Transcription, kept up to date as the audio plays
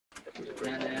The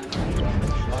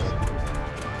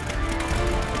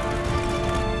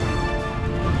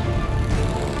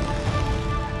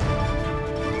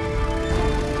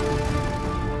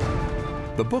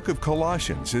book of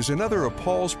Colossians is another of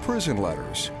Paul's prison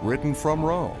letters, written from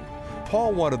Rome.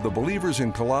 Paul wanted the believers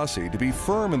in Colossae to be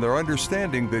firm in their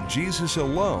understanding that Jesus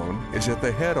alone is at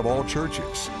the head of all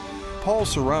churches. Paul's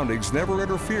surroundings never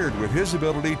interfered with his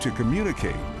ability to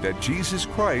communicate that Jesus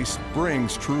Christ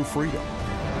brings true freedom.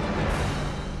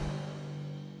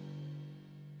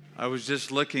 I was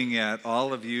just looking at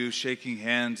all of you shaking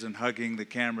hands and hugging. The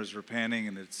cameras were panning,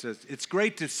 and it's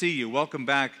great to see you. Welcome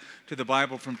back to the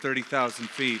Bible from 30,000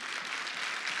 feet.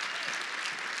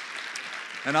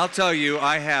 And I'll tell you,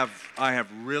 I have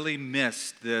really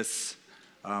missed this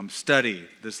study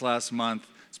this last month.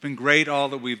 It's been great, all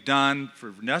that we've done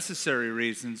for necessary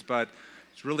reasons, but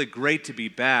it's really great to be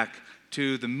back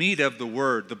to the meat of the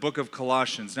Word, the book of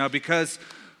Colossians. Now, because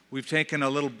we've taken a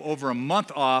little over a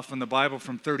month off on the Bible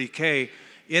from 30K,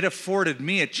 it afforded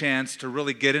me a chance to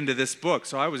really get into this book.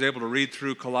 So I was able to read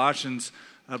through Colossians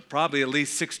probably at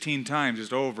least 16 times,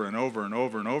 just over and over and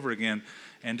over and over again,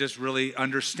 and just really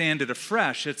understand it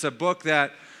afresh. It's a book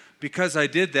that, because I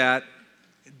did that,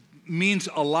 means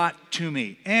a lot to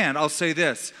me. And I'll say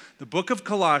this, the book of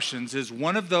Colossians is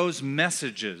one of those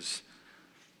messages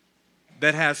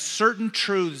that has certain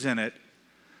truths in it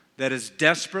that is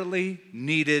desperately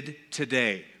needed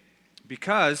today,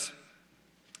 because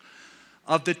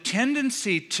of the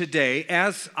tendency today,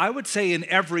 as I would say in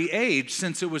every age,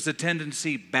 since it was a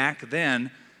tendency back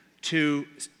then, to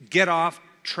get off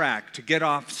track, to get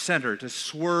off center, to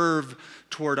swerve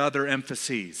toward other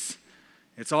emphases.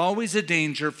 It's always a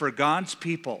danger for God's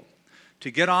people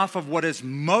to get off of what is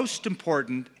most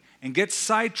important and get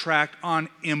sidetracked on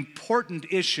important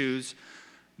issues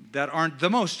that aren't the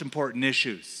most important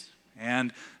issues.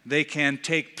 And they can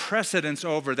take precedence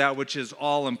over that which is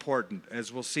all important,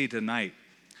 as we'll see tonight.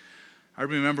 I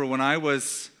remember when I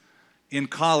was in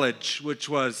college, which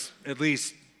was at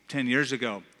least 10 years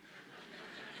ago,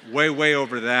 way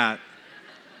over that.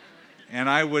 And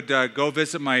I would go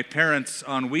visit my parents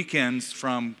on weekends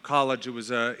from college. It was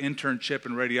an internship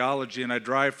in radiology, and I'd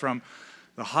drive from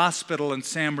the hospital in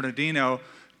San Bernardino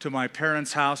to my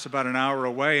parents' house about an hour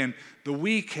away. And the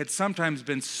week had sometimes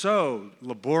been so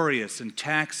laborious and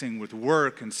taxing with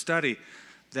work and study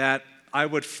that I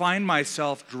would find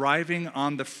myself driving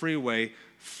on the freeway,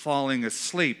 falling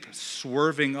asleep,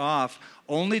 swerving off,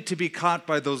 only to be caught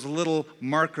by those little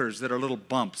markers that are little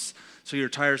bumps. So your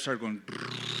tires start going,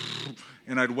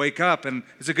 and I'd wake up, and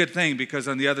it's a good thing because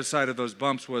on the other side of those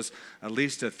bumps was at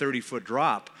least a 30-foot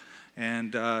drop.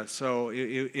 And so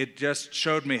it just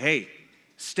showed me, hey,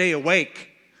 stay awake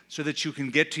so that you can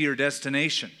get to your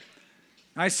destination.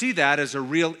 I see that as a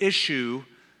real issue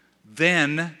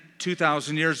then,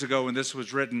 2,000 years ago when this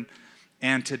was written,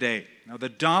 and today. Now, the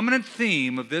dominant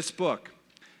theme of this book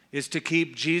is to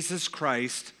keep Jesus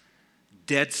Christ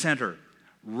dead center,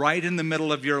 right in the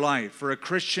middle of your life. For a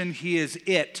Christian, He is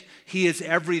it. He is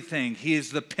everything. He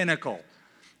is the pinnacle.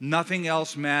 Nothing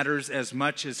else matters as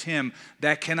much as Him.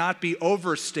 That cannot be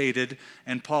overstated,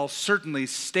 and Paul certainly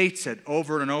states it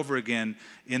over and over again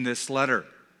in this letter.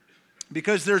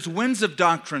 Because there's winds of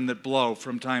doctrine that blow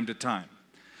from time to time.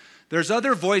 There's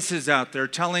other voices out there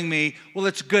telling me, well,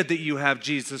 it's good that you have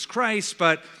Jesus Christ,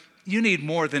 but you need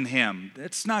more than Him.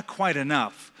 It's not quite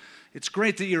enough. It's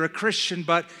great that you're a Christian,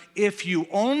 but if you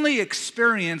only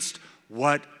experienced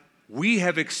what we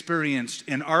have experienced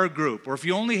in our group, or if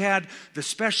you only had the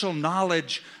special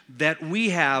knowledge that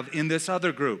we have in this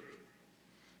other group,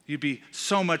 you'd be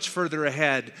so much further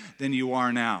ahead than you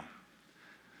are now.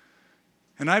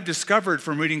 And I've discovered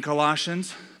from reading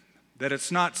Colossians that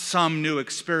it's not some new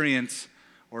experience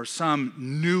or some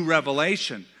new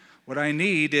revelation. What I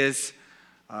need is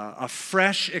a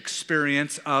fresh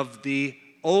experience of the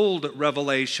old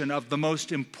revelation, of the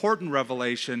most important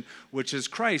revelation, which is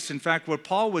Christ. In fact, what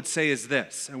Paul would say is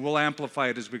this, and we'll amplify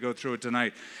it as we go through it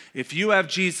tonight. If you have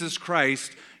Jesus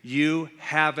Christ, you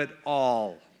have it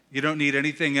all. You don't need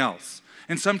anything else.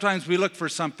 And sometimes we look for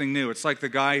something new. It's like the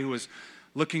guy who was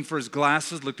looking for his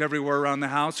glasses, looked everywhere around the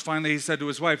house. Finally, he said to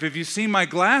his wife, "Have you seen my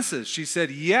glasses?" She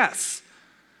said, "Yes.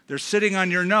 They're sitting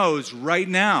on your nose right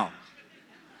now."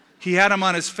 He had them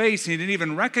on his face, and he didn't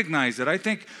even recognize it. I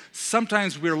think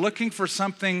sometimes we're looking for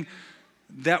something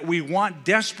that we want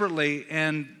desperately,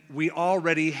 and we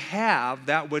already have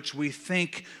that which we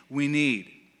think we need.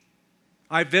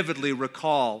 I vividly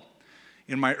recall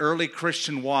in my early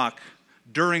Christian walk,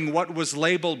 during what was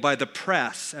labeled by the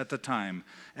press at the time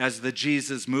as the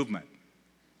Jesus movement,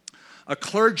 a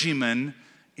clergyman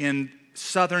in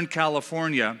Southern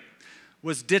California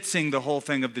was ditzing the whole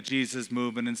thing of the Jesus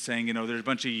movement and saying, there's a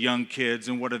bunch of young kids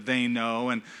and what do they know?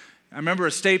 And I remember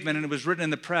a statement, and it was written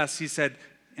in the press. He said,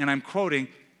 and I'm quoting,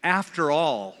 "After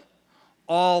all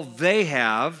they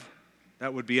have,"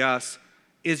 that would be us,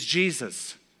 "is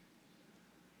Jesus."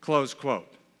 Close quote.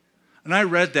 And I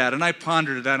read that, and I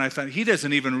pondered that, and I thought, he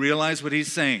doesn't even realize what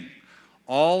he's saying.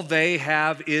 All they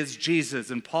have is Jesus.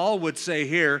 And Paul would say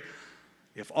here,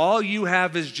 if all you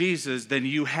have is Jesus, then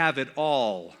you have it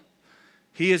all.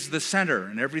 He is the center,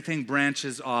 and everything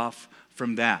branches off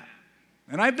from that.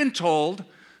 And I've been told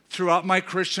throughout my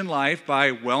Christian life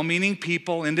by well-meaning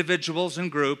people, individuals,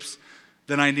 and groups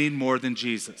that I need more than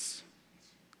Jesus.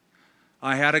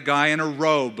 I had a guy in a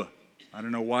robe. I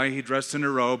don't know why he dressed in a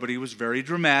robe, but he was very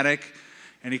dramatic.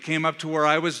 And he came up to where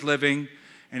I was living,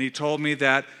 and he told me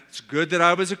that it's good that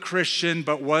I was a Christian,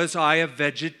 but was I a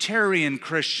vegetarian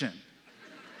Christian?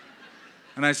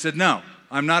 And I said, no,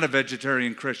 I'm not a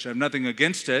vegetarian Christian. I have nothing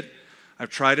against it. I've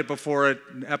tried it before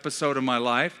an episode of my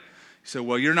life. He said,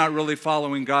 well, you're not really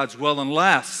following God's will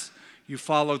unless you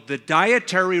follow the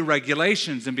dietary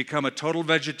regulations and become a total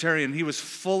vegetarian. He was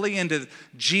fully into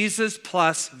Jesus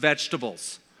plus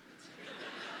vegetables.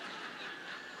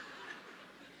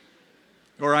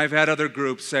 Or I've had other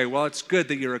groups say, well, it's good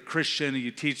that you're a Christian and you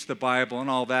teach the Bible and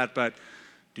all that, but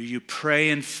do you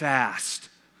pray and fast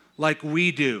like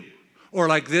we do or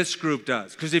like this group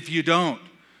does? Because if you don't,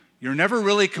 you're never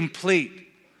really complete.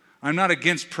 I'm not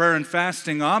against prayer and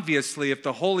fasting, obviously, if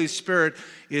the Holy Spirit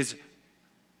is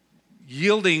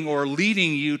yielding or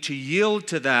leading you to yield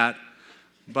to that,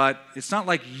 but it's not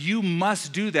like you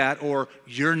must do that or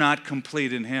you're not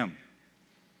complete in Him.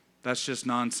 That's just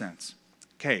nonsense.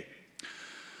 Okay.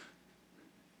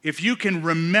 If you can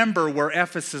remember where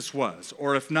Ephesus was,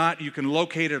 or if not, you can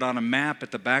locate it on a map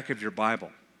at the back of your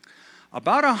Bible.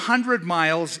 About 100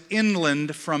 miles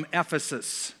inland from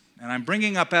Ephesus, and I'm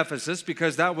bringing up Ephesus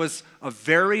because that was a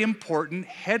very important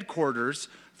headquarters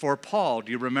for Paul.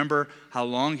 Do you remember how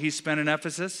long he spent in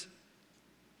Ephesus?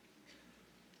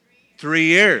 3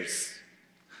 years.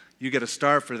 You get a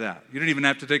star for that. You don't even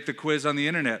have to take the quiz on the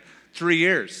internet. 3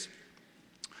 years.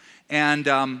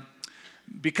 And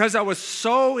because that was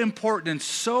so important and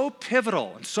so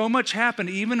pivotal, and so much happened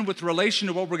even with relation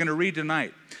to what we're going to read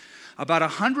tonight. About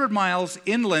 100 miles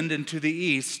inland and to the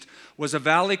east was a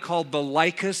valley called the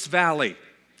Lycus Valley.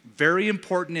 Very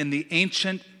important in the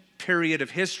ancient period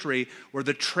of history where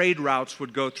the trade routes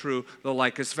would go through the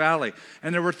Lycus Valley.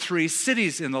 And there were 3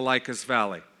 cities in the Lycus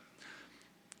Valley: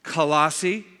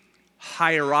 Colosse,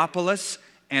 Hierapolis,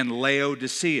 and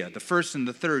Laodicea. The first and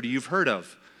the third you've heard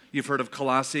of. You've heard of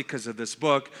Colosse because of this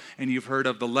book, and you've heard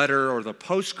of the letter or the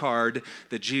postcard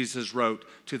that Jesus wrote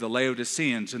to the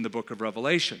Laodiceans in the book of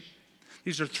Revelation.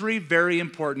 These are 3 very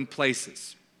important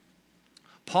places.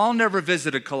 Paul never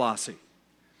visited Colossae,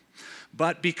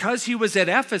 but because he was at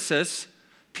Ephesus,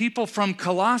 people from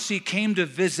Colossae came to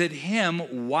visit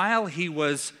him while he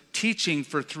was teaching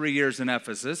for 3 years in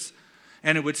Ephesus,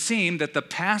 and it would seem that the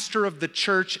pastor of the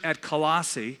church at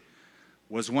Colossae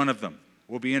was one of them.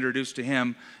 We'll be introduced to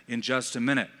him in just a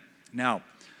minute. Now,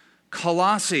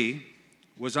 Colossae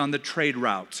was on the trade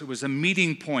routes. It was a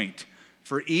meeting point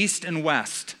for east and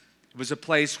west. It was a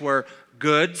place where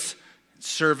goods,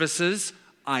 services,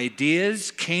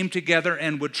 ideas came together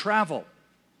and would travel.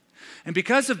 And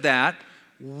because of that,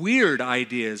 weird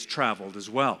ideas traveled as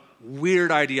well. Weird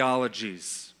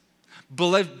ideologies.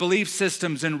 Belief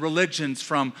systems and religions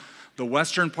from the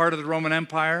western part of the Roman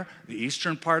Empire, the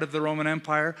eastern part of the Roman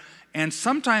Empire, and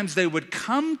sometimes they would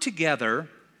come together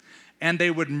and they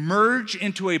would merge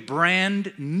into a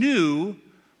brand new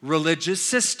religious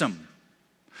system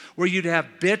where you'd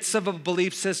have bits of a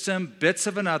belief system, bits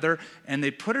of another, and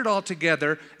they put it all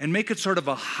together and make it sort of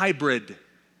a hybrid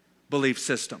belief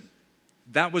system.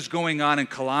 That was going on in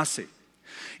Colossae.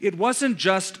 It wasn't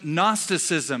just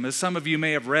Gnosticism, as some of you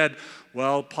may have read.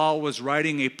 Well, Paul was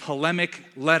writing a polemic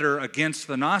letter against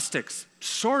the Gnostics.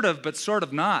 Sort of, but sort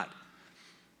of not.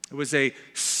 It was a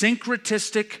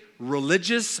syncretistic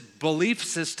religious belief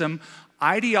system,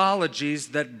 ideologies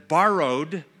that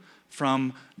borrowed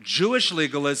from Jewish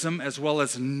legalism as well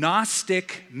as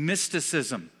Gnostic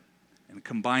mysticism and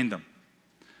combined them.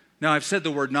 Now, I've said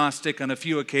the word Gnostic on a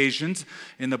few occasions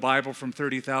in the Bible from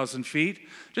 30,000 feet.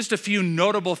 Just a few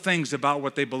notable things about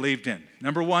what they believed in.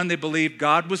 Number 1, they believed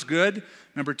God was good.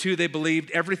 Number 2, they believed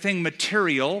everything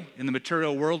material in the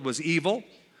material world was evil.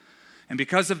 And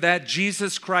because of that,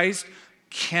 Jesus Christ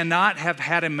cannot have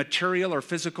had a material or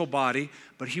physical body,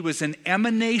 but he was an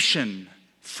emanation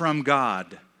from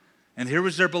God. And here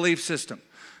was their belief system.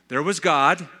 There was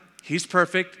God. He's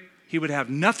perfect. He would have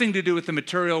nothing to do with the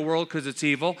material world because it's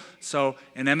evil. So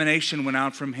an emanation went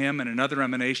out from him, and another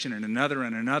emanation, and another,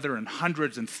 and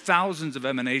hundreds and thousands of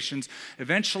emanations.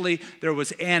 Eventually, there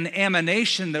was an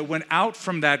emanation that went out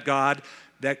from that God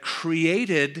that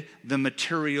created the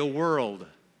material world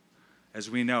as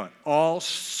we know it. All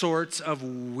sorts of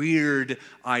weird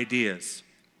ideas.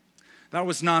 That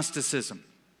was Gnosticism.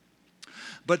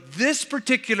 But this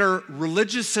particular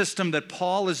religious system that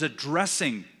Paul is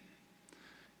addressing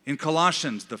in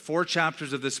Colossians, the 4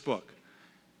 chapters of this book,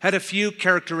 had a few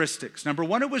characteristics. Number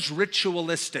one, it was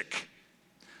ritualistic.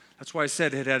 That's why I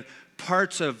said it had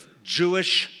parts of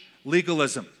Jewish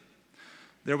legalism.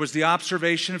 There was the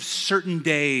observation of certain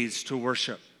days to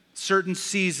worship, certain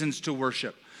seasons to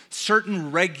worship,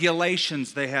 certain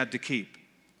regulations they had to keep.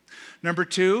 Number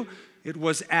two, it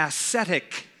was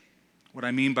ascetic. What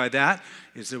I mean by that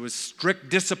is it was strict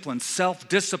discipline,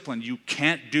 self-discipline. You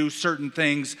can't do certain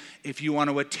things if you want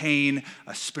to attain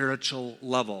a spiritual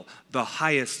level, the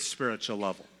highest spiritual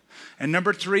level. And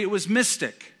number three, it was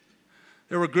mystic.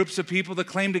 There were groups of people that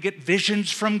claimed to get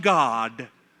visions from God,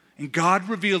 and God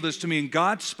revealed this to me, and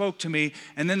God spoke to me,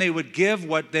 and then they would give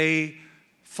what they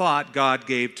thought God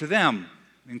gave to them,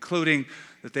 including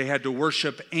that they had to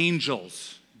worship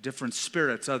angels, different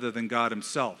spirits other than God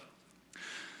himself.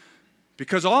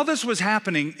 Because all this was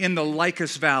happening in the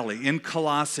Lycus Valley, in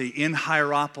Colossae, in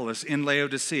Hierapolis, in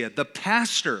Laodicea. The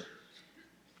pastor,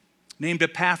 named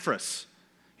Epaphras,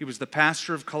 he was the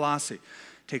pastor of Colossae,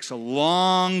 takes a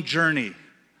long journey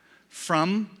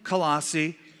from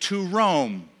Colossae to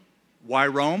Rome. Why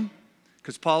Rome?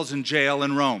 Because Paul's in jail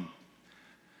in Rome.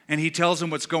 And he tells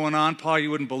them what's going on. Paul, you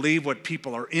wouldn't believe what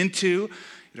people are into.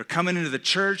 They're coming into the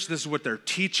church. This is what they're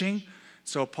teaching.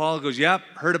 So Paul goes, yep,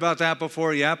 heard about that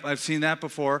before. Yep, I've seen that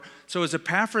before. So as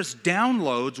Epaphras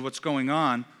downloads what's going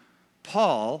on,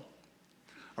 Paul,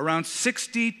 around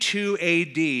 62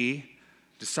 AD,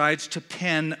 decides to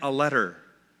pen a letter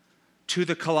to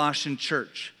the Colossian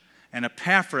church. And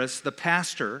Epaphras, the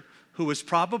pastor, who was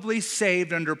probably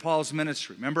saved under Paul's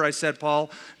ministry. Remember I said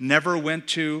Paul never went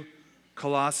to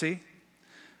Colossae,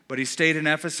 but he stayed in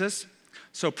Ephesus.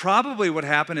 So probably what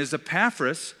happened is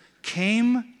Epaphras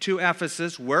came to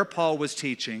Ephesus where Paul was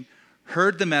teaching,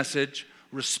 heard the message,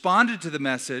 responded to the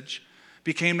message,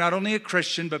 became not only a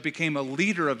Christian, but became a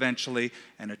leader eventually,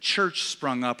 and a church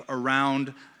sprung up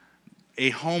around a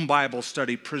home Bible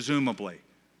study, presumably.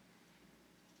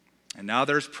 And now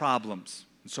there's problems.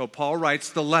 And so Paul writes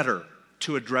the letter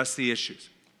to address the issues.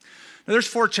 Now there's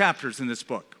 4 chapters in this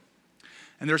book.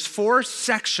 And there's 4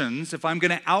 sections. If I'm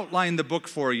going to outline the book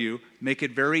for you, make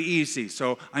it very easy.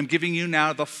 So I'm giving you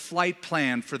now the flight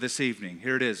plan for this evening.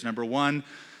 Here it is. Number 1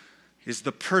 is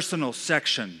the personal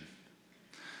section.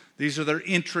 These are their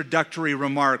introductory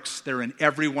remarks. They're in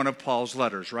every one of Paul's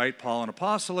letters, right? Paul, an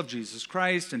apostle of Jesus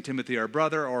Christ, and Timothy, our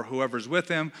brother, or whoever's with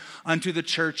him, unto the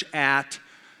church at,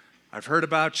 I've heard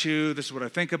about you, this is what I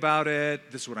think about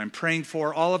it, this is what I'm praying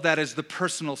for. All of that is the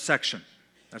personal section.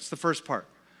 That's the first part.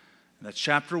 And that's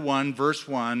chapter 1, verse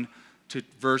 1 to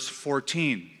verse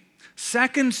 14.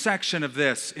 Second section of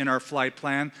this in our flight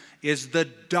plan is the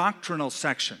doctrinal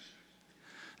section.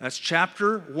 That's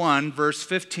chapter 1, verse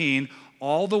 15,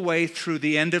 all the way through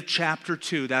the end of chapter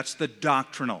 2. That's the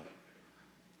doctrinal.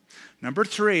 Number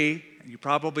 3, you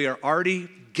probably are already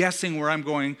guessing where I'm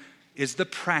going, is the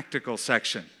practical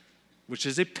section, which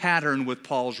is a pattern with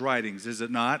Paul's writings, is it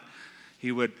not?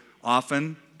 He would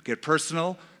often get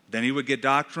personal, then he would get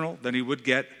doctrinal, then he would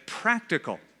get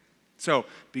practical. So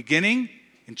beginning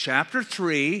in chapter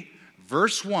 3,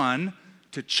 verse 1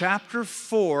 to chapter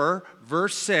 4,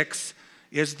 verse 6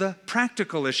 is the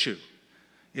practical issue.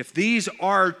 If these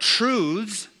are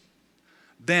truths,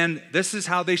 then this is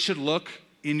how they should look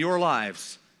in your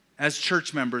lives as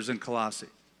church members in Colossae.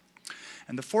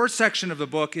 And the 4th section of the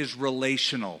book is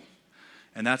relational.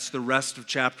 And that's the rest of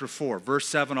chapter 4. Verse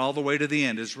 7 all the way to the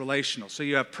end is relational. So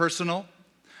you have personal,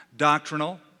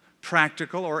 doctrinal,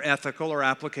 practical or ethical or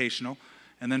applicational,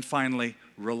 and then finally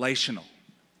relational.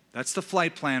 That's the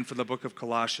flight plan for the book of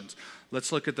Colossians.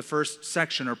 Let's look at the first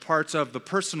section or parts of the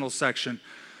personal section.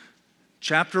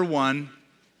 Chapter 1,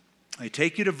 I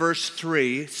take you to verse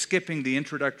 3, skipping the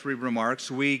introductory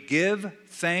remarks. We give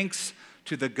thanks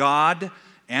to the God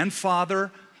and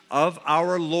Father of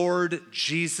our Lord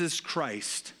Jesus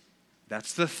Christ.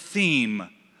 That's the theme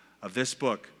of this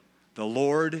book, the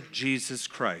Lord Jesus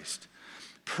Christ.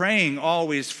 Praying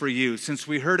always for you, since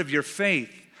we heard of your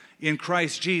faith in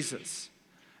Christ Jesus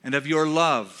and of your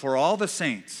love for all the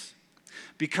saints,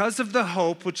 because of the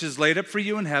hope which is laid up for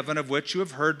you in heaven, of which you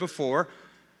have heard before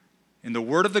in the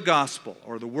word of the gospel,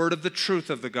 or the word of the truth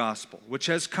of the gospel, which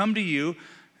has come to you,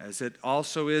 as it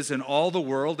also is in all the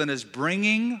world, and is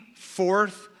bringing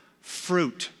forth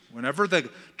fruit. Whenever the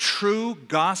true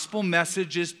gospel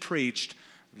message is preached,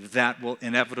 that will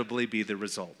inevitably be the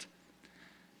result.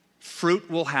 Fruit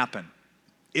will happen.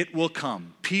 It will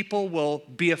come. People will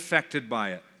be affected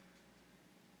by it.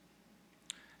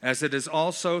 As it is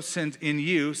also in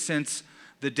you since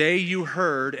the day you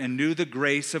heard and knew the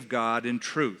grace of God in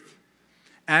truth.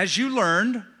 As you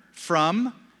learned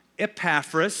from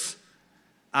Epaphras,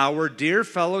 our dear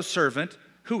fellow servant,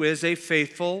 who is a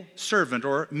faithful servant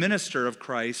or minister of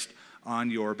Christ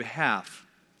on your behalf.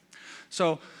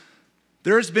 So,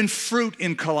 there has been fruit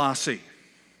in Colossae,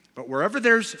 but wherever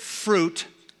there's fruit,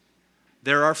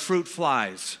 there are fruit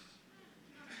flies.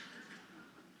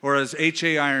 Or as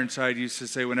H.A. Ironside used to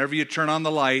say, whenever you turn on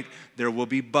the light, there will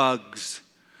be bugs.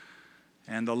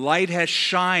 And the light has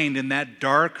shined in that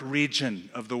dark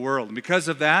region of the world. And because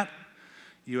of that,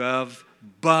 you have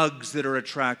bugs that are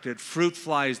attracted, fruit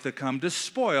flies that come to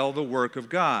spoil the work of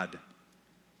God.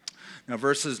 Now,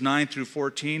 verses 9 through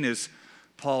 14 is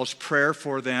Paul's prayer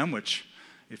for them, which,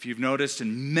 if you've noticed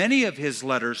in many of his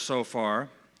letters so far,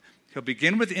 he'll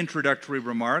begin with introductory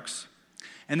remarks,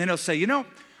 and then he'll say,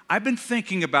 I've been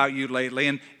thinking about you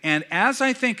lately, and as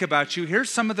I think about you, here's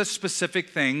some of the specific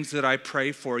things that I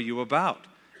pray for you about.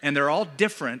 And they're all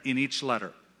different in each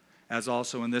letter, as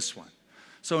also in this one.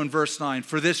 So in verse 9,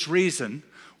 for this reason,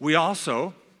 we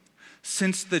also,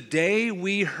 since the day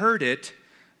we heard it,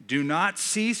 do not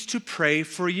cease to pray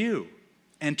for you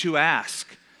and to ask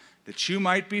that you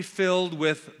might be filled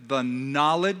with the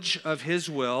knowledge of his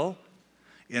will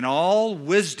in all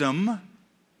wisdom.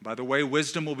 By the way,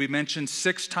 wisdom will be mentioned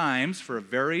 6 times for a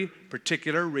very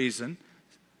particular reason,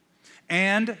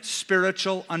 and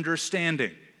spiritual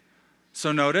understanding.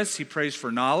 So notice, he prays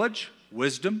for knowledge,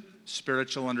 wisdom,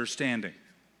 spiritual understanding,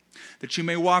 that you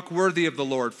may walk worthy of the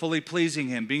Lord, fully pleasing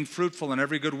him, being fruitful in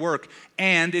every good work,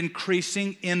 and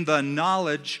increasing in the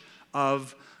knowledge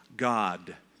of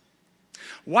God.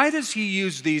 Why does he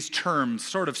use these terms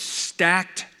sort of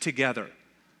stacked together?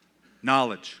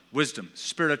 Knowledge, wisdom,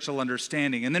 spiritual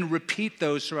understanding, and then repeat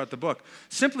those throughout the book.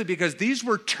 Simply because these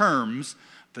were terms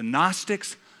the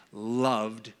Gnostics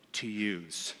loved to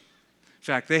use. In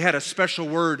fact, they had a special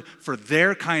word for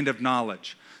their kind of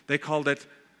knowledge. They called it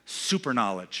super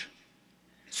knowledge.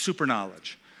 Super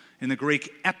knowledge. In the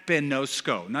Greek,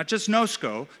 epinosko. Not just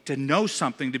nosko, to know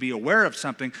something, to be aware of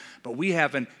something, but we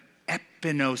have an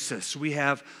epinosis. We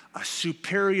have a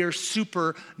superior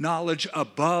super knowledge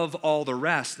above all the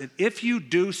rest. That if you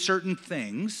do certain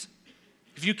things,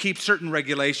 if you keep certain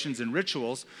regulations and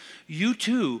rituals, you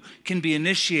too can be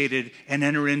initiated and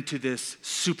enter into this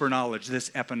super knowledge, this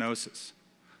epinosis.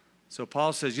 So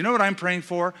Paul says, you know what I'm praying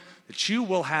for? That you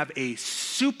will have a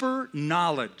super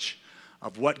knowledge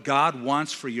of what God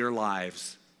wants for your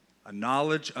lives. A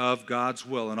knowledge of God's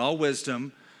will in all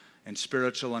wisdom and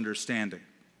spiritual understanding.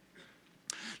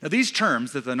 Now, these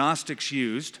terms that the Gnostics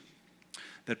used,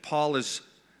 that Paul is,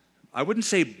 I wouldn't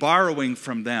say borrowing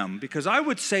from them, because I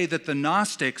would say that the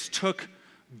Gnostics took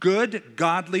good,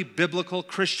 godly, biblical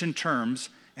Christian terms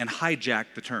and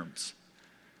hijacked the terms.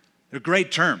 They're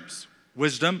great terms.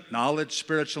 Wisdom, knowledge,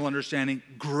 spiritual understanding,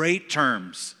 great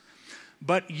terms.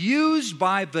 But used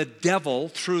by the devil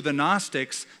through the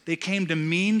Gnostics, they came to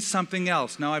mean something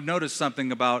else. Now, I've noticed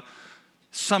something about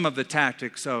some of the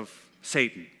tactics of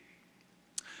Satan.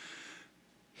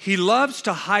 He loves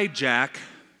to hijack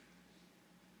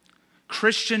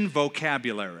Christian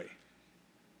vocabulary,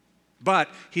 but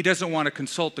he doesn't want to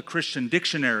consult the Christian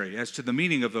dictionary as to the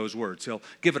meaning of those words. He'll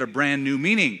give it a brand new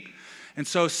meaning. And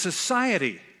so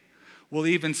society will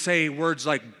even say words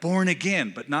like born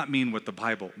again, but not mean what the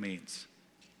Bible means.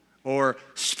 Or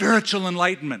spiritual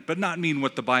enlightenment, but not mean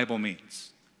what the Bible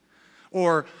means.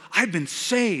 Or I've been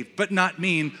saved, but not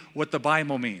mean what the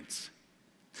Bible means.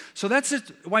 So that's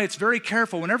why it's very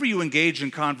careful. Whenever you engage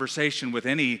in conversation with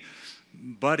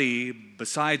anybody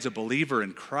besides a believer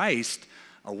in Christ,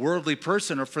 a worldly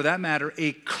person, or for that matter,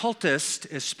 a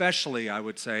cultist especially, I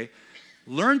would say,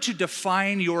 learn to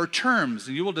define your terms,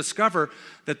 and you will discover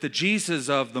that the Jesus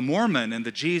of the Mormon and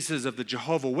the Jesus of the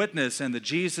Jehovah's Witness and the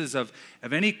Jesus of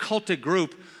any cultic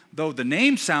group, though the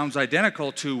name sounds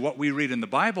identical to what we read in the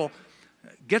Bible,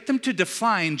 get them to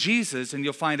define Jesus and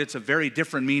you'll find it's a very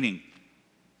different meaning.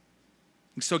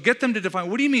 So get them to define,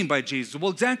 what do you mean by Jesus?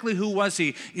 Well, exactly who was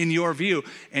he in your view?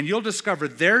 And you'll discover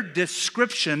their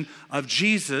description of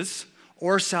Jesus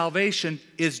or salvation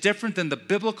is different than the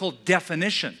biblical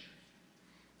definition.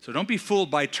 So don't be fooled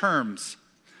by terms.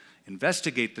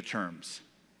 Investigate the terms.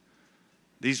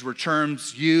 These were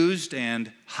terms used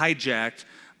and hijacked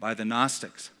by the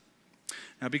Gnostics.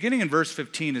 Now, beginning in verse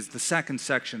 15 is the second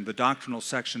section, the doctrinal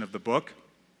section of the book.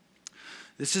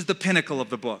 This is the pinnacle of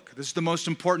the book. This is the most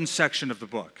important section of the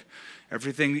book.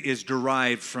 Everything is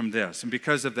derived from this. And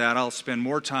because of that, I'll spend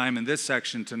more time in this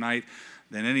section tonight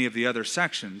than any of the other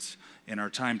sections in our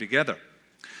time together.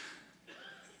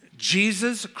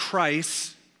 Jesus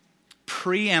Christ's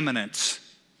preeminence,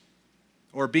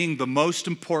 or being the most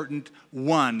important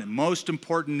one, most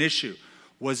important issue,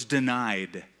 was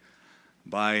denied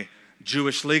by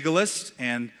Jewish legalists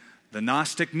and the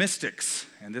Gnostic mystics.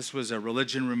 And this was a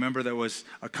religion, remember, that was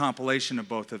a compilation of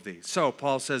both of these. So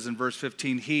Paul says in verse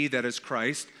 15, he, that is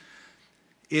Christ,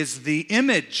 is the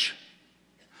image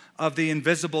of the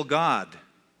invisible God.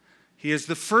 He is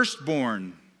the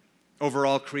firstborn over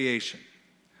all creation.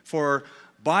 For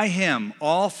by him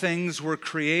all things were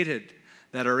created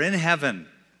that are in heaven,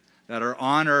 that are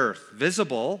on earth,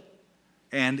 visible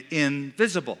and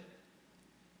invisible.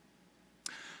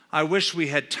 I wish we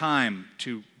had time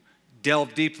to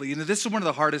delve deeply. You know, this is one of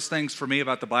the hardest things for me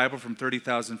about the Bible from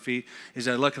 30,000 feet, is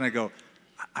I look and I go,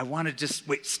 I want to just,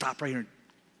 stop right here and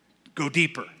go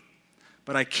deeper.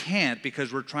 But I can't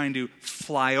because we're trying to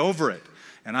fly over it.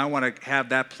 And I want to have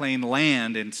that plane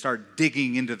land and start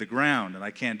digging into the ground, and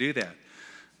I can't do that.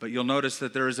 But you'll notice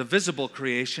that there is a visible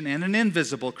creation and an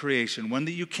invisible creation, one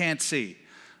that you can't see,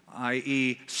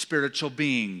 i.e. spiritual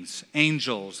beings,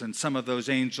 angels, and some of those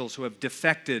angels who have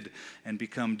defected and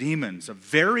become demons. A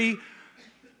very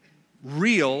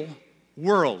real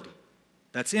world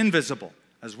that's invisible,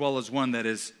 as well as one that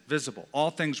is visible.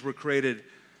 All things were created,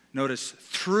 notice,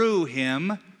 through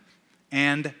him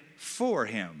and for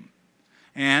him.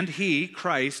 And he,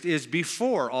 Christ, is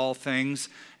before all things,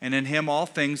 and in him all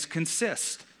things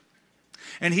consist.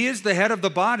 And he is the head of the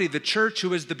body, the church,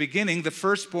 who is the beginning, the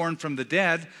firstborn from the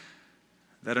dead,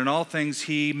 that in all things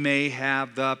he may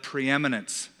have the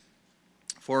preeminence.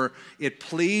 For it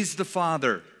pleased the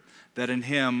Father that in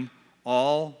him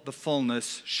all the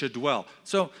fullness should dwell.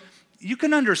 So you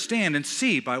can understand and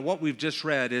see by what we've just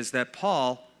read is that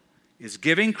Paul is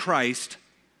giving Christ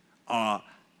a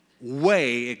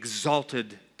way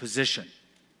exalted position.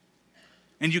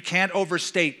 And you can't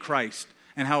overstate Christ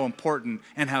and how important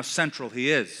and how central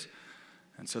he is.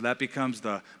 And so that becomes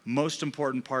the most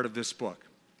important part of this book.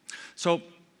 So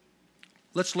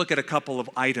let's look at a couple of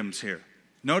items here.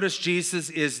 Notice Jesus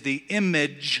is the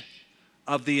image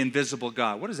of the invisible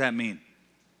God. What does that mean?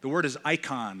 The word is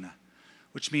icon,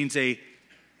 which means a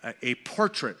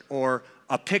portrait or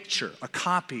a picture, a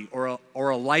copy or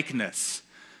a likeness.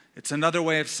 It's another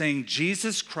way of saying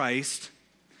Jesus Christ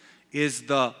is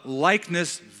the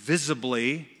likeness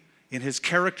visibly in his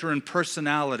character and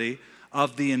personality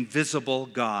of the invisible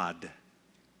God.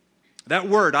 That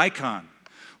word, icon,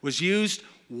 was used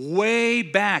way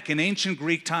back in ancient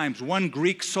Greek times. One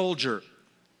Greek soldier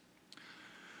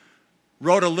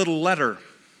wrote a little letter,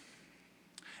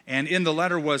 and in the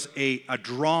letter was a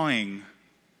drawing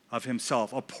of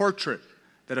himself, a portrait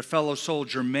that a fellow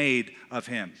soldier made of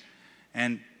him.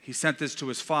 And he sent this to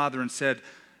his father and said,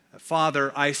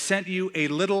 "Father, I sent you a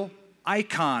little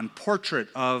icon portrait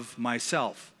of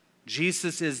myself."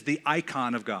 Jesus is the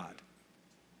icon of God.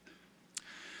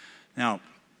 Now,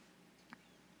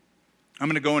 I'm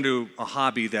going to go into a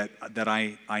hobby that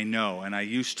I know, and I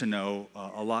used to know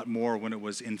a lot more when it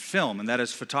was in film, and that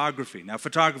is photography. Now,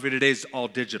 photography today is all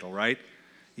digital, right?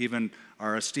 Even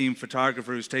our esteemed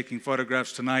photographer who's taking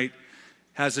photographs tonight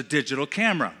has a digital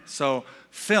camera. So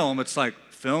film, it's like,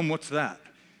 film, what's that?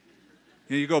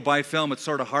 You go buy film, it's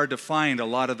sort of hard to find a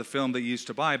lot of the film that you used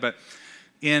to buy. But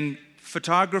in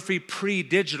photography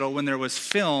pre-digital, when there was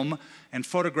film and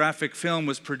photographic film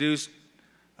was produced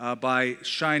by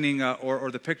shining, or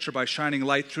the picture by shining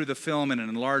light through the film and an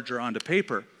enlarger onto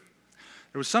paper,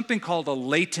 there was something called a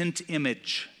latent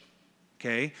image.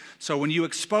 Okay? So when you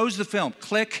expose the film,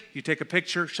 click, you take a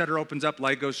picture, shutter opens up,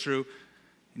 light goes through,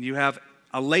 and you have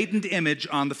a latent image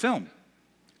on the film.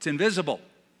 It's invisible.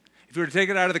 If you were to take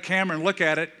it out of the camera and look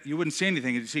at it, you wouldn't see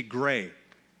anything. You'd see gray.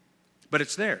 But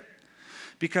it's there.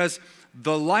 Because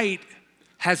the light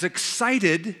has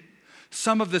excited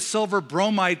some of the silver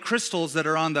bromide crystals that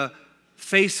are on the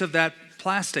face of that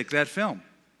plastic, that film.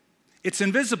 It's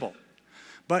invisible.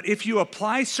 But if you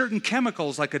apply certain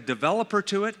chemicals like a developer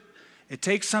to it, it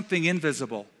takes something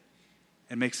invisible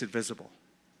and makes it visible.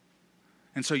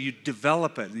 And so you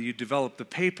develop it, and you develop the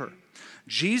paper.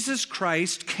 Jesus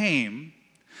Christ came,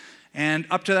 and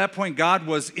up to that point, God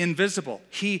was invisible.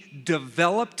 He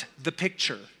developed the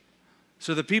picture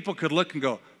so that people could look and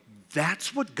go,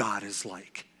 that's what God is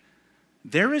like.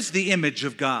 There is the image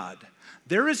of God.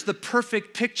 There is the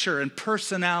perfect picture and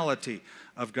personality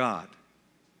of God.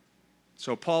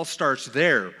 So Paul starts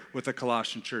there with the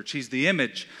Colossian church. He's the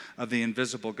image of the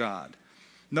invisible God.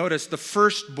 Notice the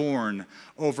firstborn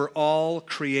over all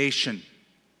creation.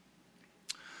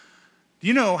 Do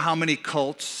you know how many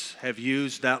cults have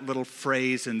used that little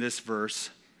phrase in this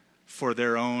verse for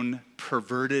their own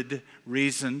perverted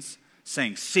reasons?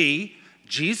 Saying, see,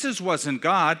 Jesus wasn't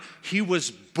God, he was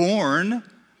born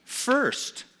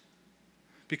first.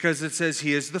 Because it says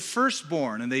he is the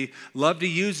firstborn, and they love to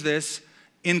use this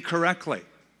incorrectly.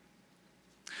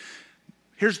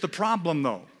 Here's the problem,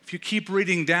 though. If you keep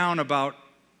reading down about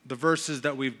the verses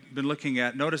that we've been looking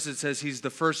at, notice it says he's the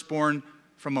firstborn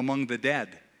from among the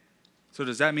dead. So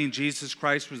does that mean Jesus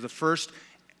Christ was the first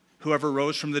who ever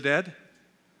rose from the dead?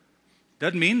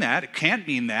 Doesn't mean that. It can't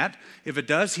mean that. If it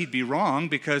does, he'd be wrong,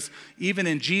 because even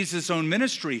in Jesus' own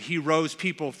ministry, he rose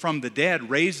people from the dead,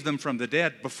 raised them from the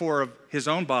dead before his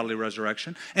own bodily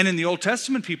resurrection. And in the Old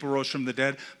Testament, people rose from the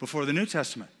dead before the New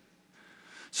Testament.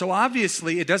 So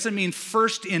obviously, it doesn't mean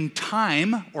first in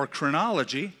time or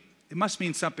chronology. It must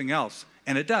mean something else,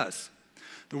 and it does.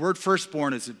 The word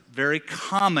firstborn is a very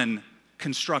common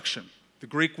construction. The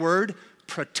Greek word,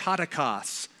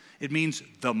 prototokos. It means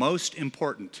the most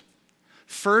important.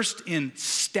 First in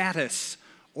status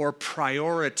or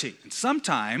priority. And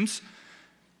sometimes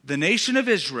the nation of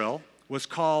Israel was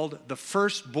called the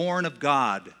firstborn of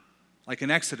God. Like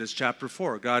in Exodus chapter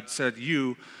 4, God said,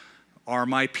 you are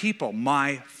my people,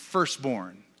 my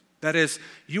firstborn. That is,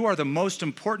 you are the most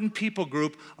important people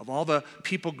group of all the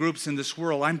people groups in this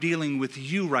world. I'm dealing with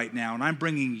you right now, and I'm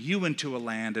bringing you into a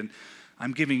land, and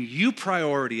I'm giving you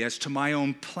priority as to my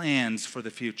own plans for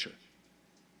the future.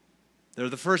 They're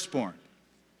the firstborn.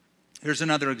 Here's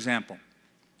another example.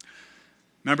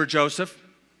 Remember Joseph?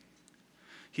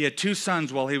 He had 2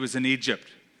 sons while he was in Egypt.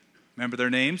 Remember their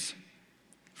names?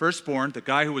 Firstborn, the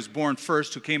guy who was born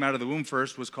first, who came out of the womb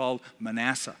first, was called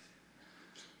Manasseh.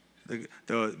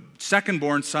 The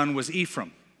second-born son was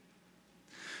Ephraim.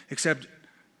 Except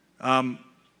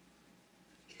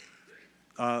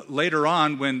later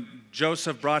on, when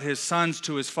Joseph brought his sons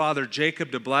to his father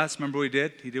Jacob to bless, remember what he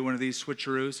did? He did one of these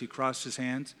switcheroos. He crossed his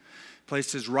hands,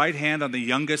 placed his right hand on the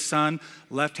youngest son,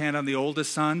 left hand on the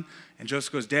oldest son. And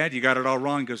Joseph goes, Dad, you got it all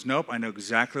wrong. He goes, nope, I know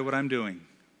exactly what I'm doing.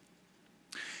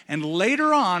 And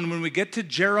later on, when we get to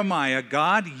Jeremiah,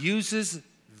 God uses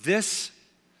this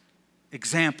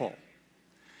example.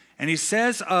 And he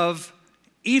says of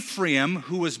Ephraim,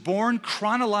 who was born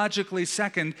chronologically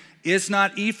second, is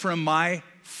not Ephraim my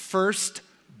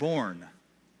firstborn?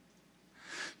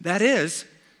 That is,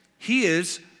 he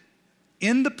is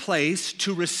in the place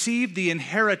to receive the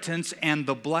inheritance and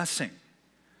the blessing.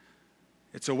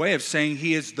 It's a way of saying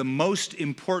he is the most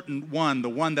important one, the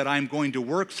one that I'm going to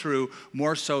work through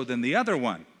more so than the other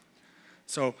one.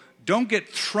 So don't get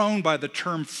thrown by the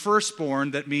term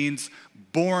firstborn that means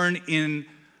born in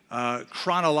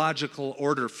chronological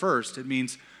order first. It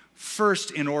means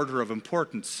first in order of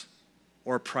importance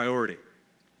or priority.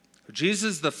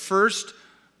 Jesus is the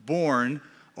firstborn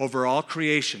over all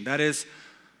creation. That is,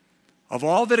 of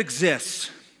all that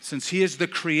exists, since he is the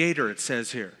creator, it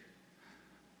says here,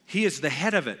 he is the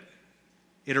head of it.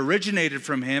 It originated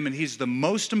from him, and he's the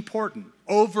most important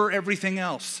over everything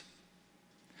else.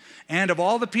 And of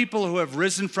all the people who have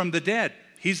risen from the dead,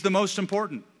 he's the most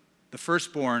important, the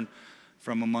firstborn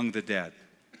from among the dead.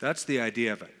 That's the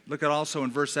idea of it. Look at also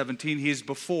in verse 17, he is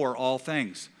before all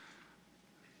things.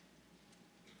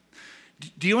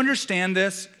 Do you understand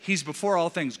this? He's before all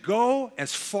things. Go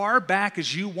as far back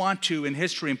as you want to in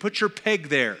history and put your peg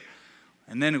there.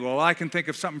 And then go, well, I can think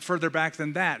of something further back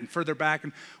than that and further back.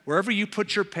 And wherever you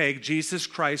put your peg, Jesus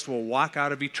Christ will walk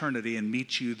out of eternity and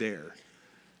meet you there.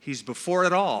 He's before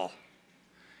it all.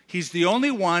 He's the only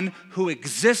one who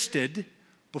existed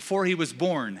before he was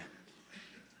born.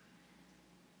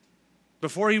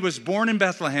 Before he was born in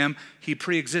Bethlehem, he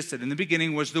pre-existed. In the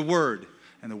beginning was the Word.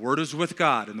 And the Word was with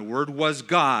God, and the Word was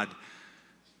God.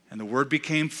 And the Word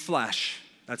became flesh,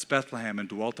 that's Bethlehem, and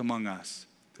dwelt among us.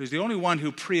 So he's the only one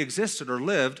who pre-existed or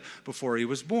lived before he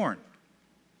was born.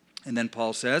 And then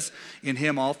Paul says, in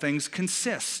him all things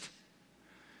consist.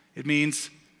 It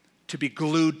means to be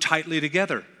glued tightly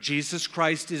together. Jesus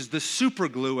Christ is the super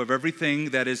glue of everything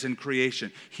that is in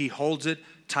creation. He holds it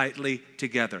tightly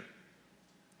together.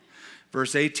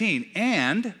 Verse 18,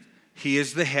 and he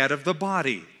is the head of the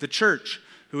body, the church,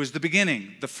 who is the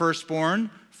beginning, the firstborn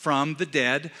from the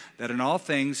dead, that in all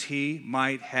things he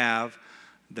might have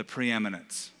the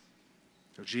preeminence.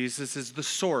 So Jesus is the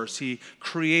source. He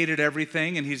created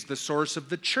everything, and he's the source of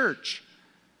the church.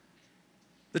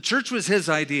 The church was his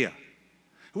idea.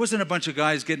 It wasn't a bunch of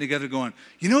guys getting together going,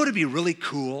 you know what would be really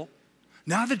cool?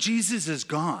 Now that Jesus is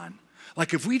gone,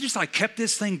 Like if we just kept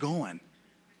this thing going,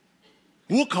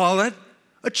 we'll call it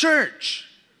a church.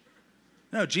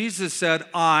 No, Jesus said,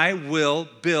 I will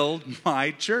build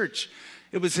my church.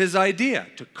 It was his idea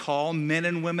to call men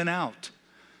and women out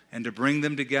and to bring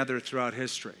them together throughout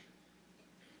history.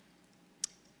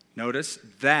 Notice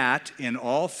that in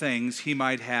all things he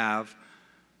might have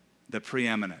the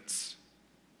preeminence.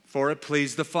 For it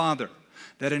pleased the Father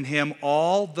that in him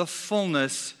all the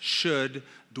fullness should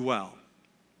dwell.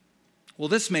 Well,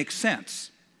 this makes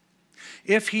sense.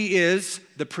 If he is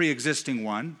the pre-existing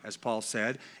one, as Paul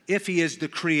said, if he is the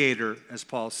creator, as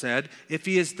Paul said, if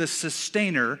he is the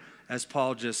sustainer, as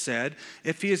Paul just said,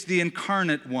 if he is the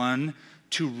incarnate one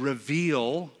to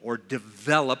reveal or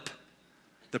develop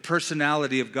the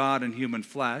personality of God in human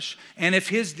flesh, and if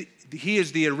he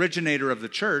is the originator of the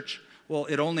church, well,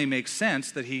 it only makes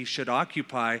sense that he should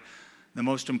occupy the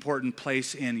most important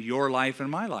place in your life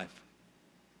and my life.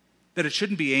 That it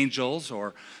shouldn't be angels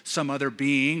or some other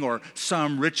being or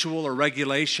some ritual or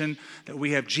regulation, that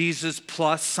we have Jesus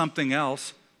plus something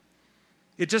else.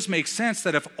 It just makes sense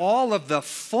that if all of the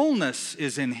fullness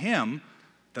is in him,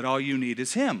 that all you need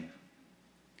is him.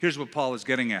 Here's what Paul is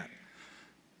getting at.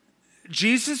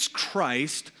 Jesus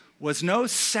Christ was no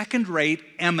second-rate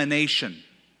emanation,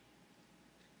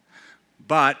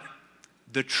 but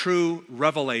the true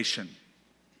revelation,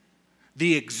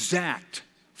 the exact,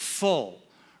 full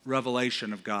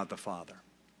revelation of God the Father.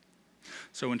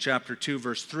 So in chapter 2,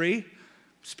 verse 3,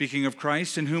 speaking of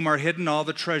Christ, in whom are hidden all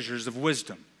the treasures of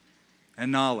wisdom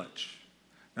and knowledge.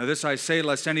 Now this I say,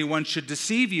 lest anyone should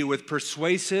deceive you with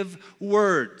persuasive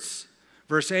words.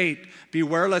 Verse 8,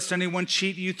 beware lest anyone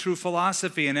cheat you through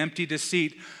philosophy and empty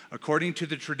deceit, according to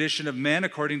the tradition of men,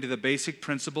 according to the basic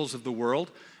principles of the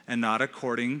world, and not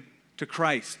according to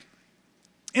Christ.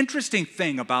 Interesting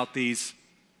thing about these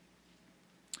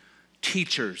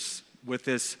teachers with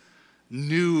this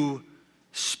new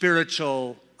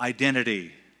spiritual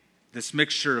identity, this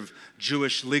mixture of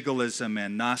Jewish legalism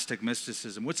and Gnostic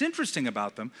mysticism. What's interesting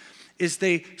about them is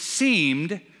they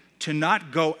seemed to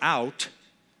not go out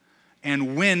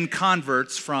and win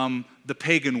converts from the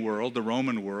pagan world, the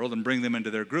Roman world, and bring them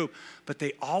into their group, but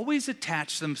they always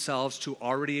attached themselves to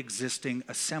already existing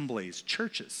assemblies,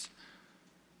 churches.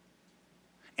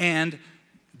 And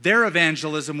their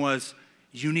evangelism was,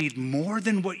 you need more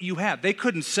than what you have. They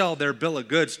couldn't sell their bill of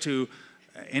goods to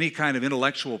any kind of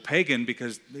intellectual pagan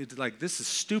because it's like, this is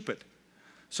stupid.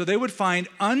 So they would find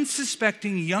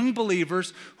unsuspecting young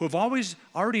believers who have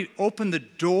already opened the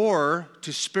door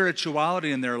to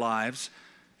spirituality in their lives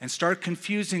and start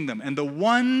confusing them. And the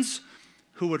ones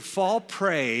who would fall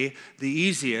prey the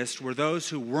easiest were those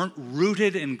who weren't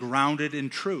rooted and grounded in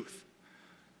truth.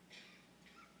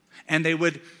 And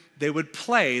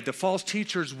the false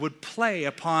teachers would play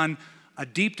upon a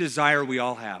deep desire we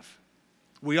all have.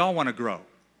 We all want to grow.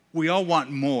 We all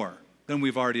want more than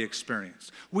we've already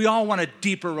experienced. We all want a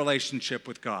deeper relationship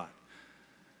with God.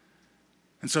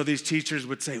 And so these teachers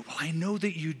would say, well, I know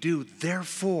that you do,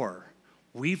 therefore,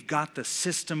 we've got the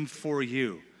system for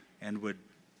you, and would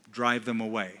drive them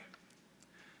away.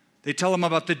 They tell them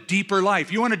about the deeper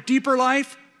life. You want a deeper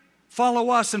life? Follow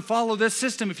us and follow this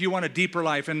system if you want a deeper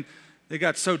life. And they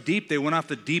got so deep, they went off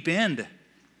the deep end.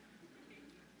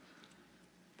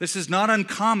 This is not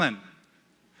uncommon.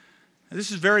 This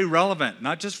is very relevant,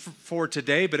 not just for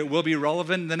today, but it will be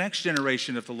relevant in the next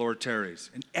generation if the Lord tarries.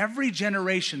 In every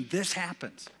generation, this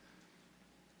happens.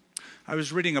 I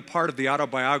was reading a part of the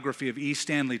autobiography of E.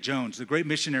 Stanley Jones, the great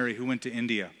missionary who went to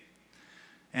India.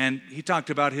 And he talked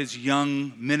about his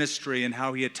young ministry and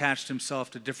how he attached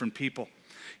himself to different people.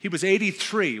 He was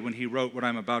 83 when he wrote what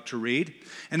I'm about to read.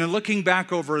 And in looking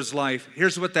back over his life,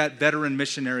 here's what that veteran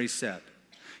missionary said.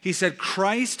 He said,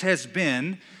 Christ has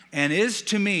been and is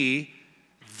to me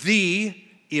the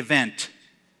event.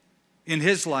 In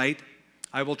his light,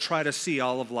 I will try to see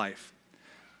all of life.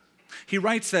 He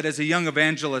writes that as a young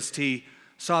evangelist, he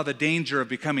saw the danger of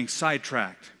becoming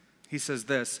sidetracked. He says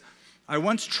this, I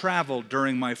once traveled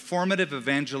during my formative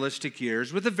evangelistic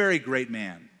years with a very great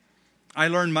man. I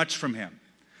learned much from him.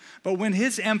 But when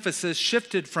his emphasis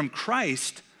shifted from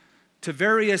Christ to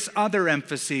various other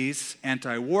emphases,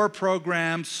 anti-war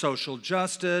programs, social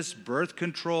justice, birth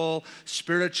control,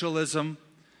 spiritualism,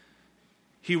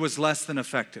 he was less than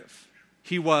effective.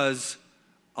 He was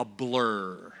a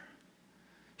blur.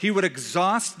 He would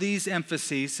exhaust these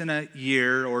emphases in a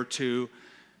year or two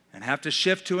and have to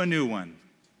shift to a new one.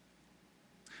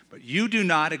 But you do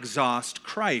not exhaust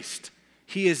Christ.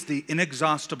 He is the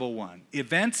inexhaustible one.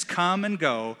 Events come and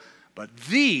go, but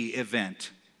the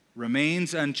event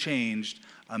remains unchanged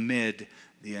amid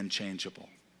the unchangeable.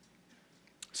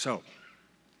 So,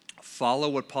 Follow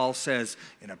what Paul says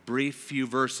in a brief few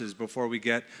verses before we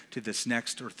get to this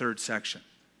next or third section.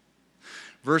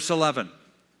 Verse 11.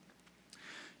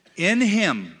 In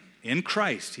him, in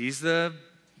Christ, he's the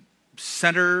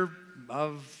center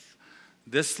of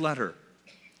this letter.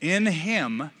 In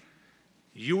him,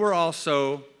 you were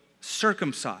also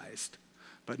circumcised.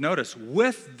 But notice,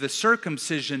 with the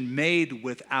circumcision made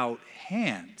without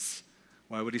hands.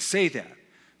 Why would he say that?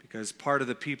 Because part of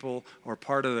the people or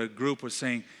part of the group was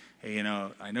saying, hey,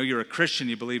 I know you're a Christian,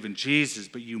 you believe in Jesus,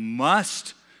 but you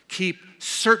must keep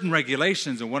certain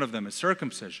regulations, and one of them is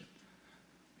circumcision.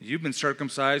 You've been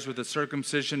circumcised with a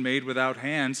circumcision made without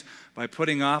hands by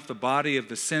putting off the body of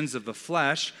the sins of the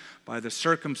flesh by the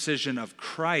circumcision of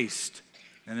Christ.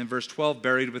 And then verse 12,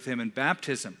 buried with him in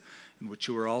baptism, in which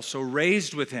you were also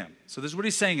raised with him. So this is what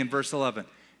he's saying in verse 11.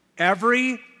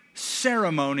 Every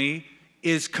ceremony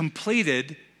is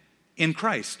completed in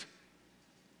Christ.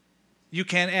 You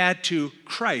can't add to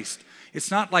Christ. It's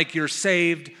not like you're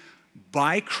saved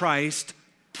by Christ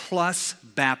plus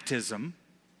baptism.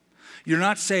 You're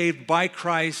not saved by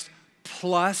Christ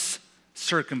plus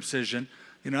circumcision.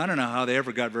 I don't know how they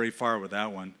ever got very far with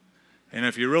that one. And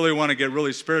if you really want to get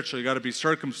really spiritual, you got to be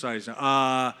circumcised.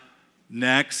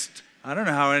 Next. I don't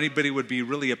know how anybody would be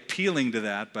really appealing to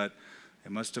that, but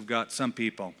it must have got some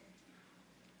people.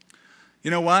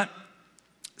 You know what?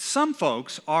 Some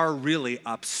folks are really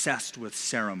obsessed with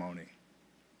ceremony.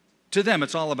 To them,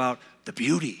 it's all about the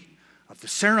beauty of the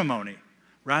ceremony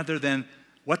rather than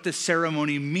what the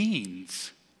ceremony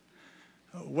means,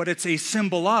 what it's a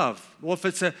symbol of. Well,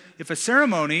 if a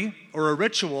ceremony or a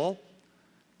ritual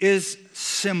is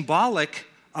symbolic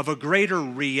of a greater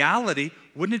reality,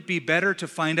 wouldn't it be better to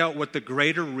find out what the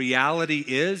greater reality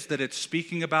is that it's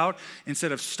speaking about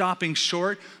instead of stopping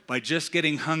short by just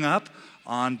getting hung up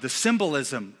on the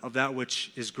symbolism of that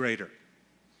which is greater?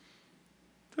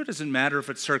 So it doesn't matter if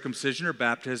it's circumcision or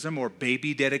baptism or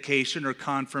baby dedication or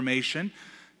confirmation.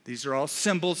 These are all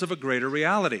symbols of a greater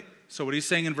reality. So what he's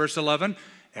saying in verse 11,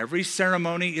 every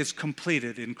ceremony is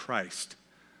completed in Christ.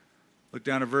 Look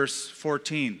down at verse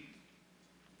 14.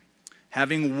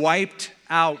 Having wiped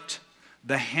out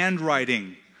the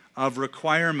handwriting of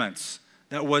requirements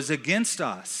that was against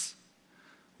us,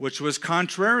 which was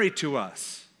contrary to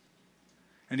us.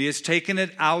 And he has taken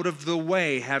it out of the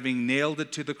way, having nailed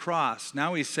it to the cross.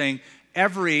 Now he's saying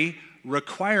every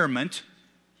requirement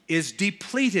is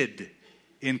depleted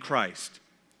in Christ.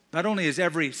 Not only is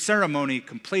every ceremony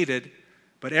completed,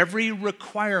 but every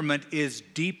requirement is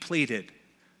depleted.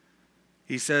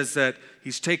 He says that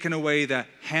he's taken away the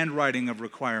handwriting of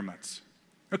requirements.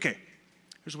 Okay,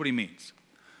 here's what he means.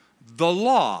 The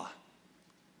law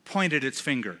pointed its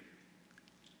finger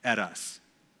at us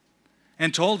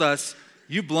and told us,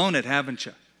 you've blown it, haven't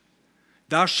you?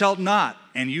 Thou shalt not,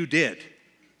 and you did.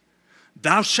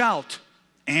 Thou shalt,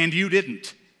 and you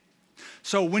didn't.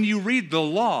 So when you read the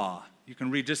law, you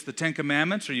can read just the Ten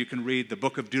Commandments, or you can read the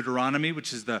book of Deuteronomy,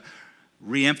 which is the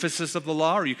re-emphasis of the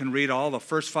law, or you can read all the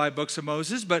first 5 books of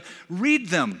Moses, but read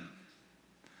them.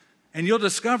 And you'll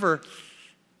discover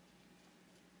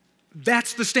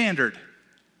that's the standard.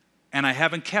 And I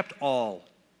haven't kept all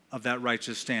of that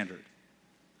righteous standard.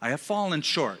 I have fallen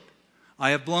short. I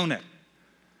have blown it.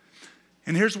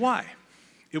 And here's why.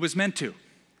 It was meant to.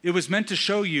 It was meant to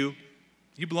show you,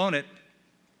 you've blown it.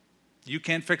 You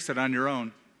can't fix it on your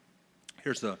own.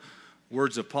 Here's the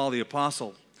words of Paul the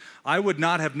Apostle. I would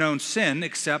not have known sin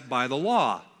except by the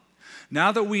law.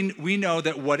 Now that we know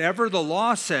that whatever the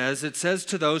law says, it says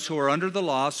to those who are under the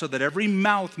law, so that every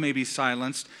mouth may be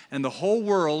silenced and the whole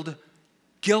world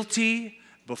guilty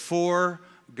before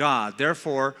God.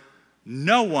 Therefore,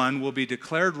 no one will be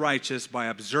declared righteous by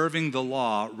observing the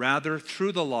law. Rather,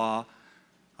 through the law,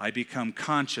 I become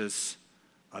conscious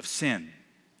of sin.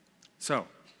 So,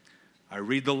 I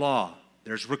read the law.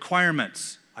 There's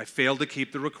requirements. I fail to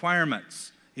keep the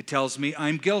requirements. It tells me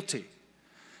I'm guilty.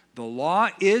 The law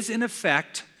is, in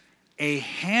effect, a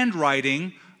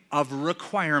handwriting of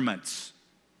requirements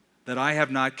that I have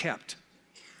not kept.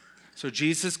 So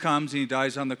Jesus comes and he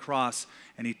dies on the cross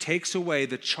and he takes away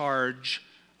the charge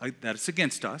that's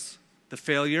against us, the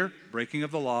failure, breaking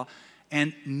of the law,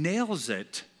 and nails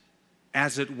it,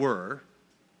 as it were,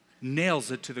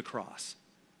 nails it to the cross.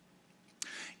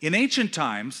 In ancient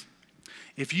times,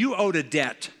 if you owed a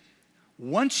debt,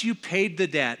 once you paid the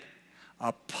debt,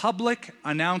 a public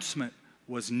announcement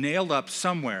was nailed up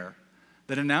somewhere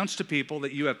that announced to people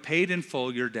that you have paid in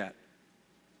full your debt.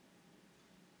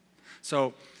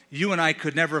 So you and I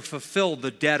could never fulfill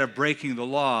the debt of breaking the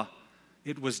law.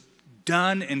 It was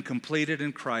done and completed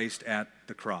in Christ at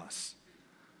the cross.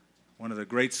 One of the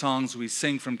great songs we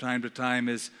sing from time to time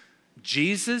is,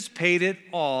 Jesus paid it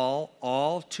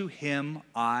all to him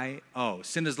I owe.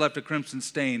 Sin has left a crimson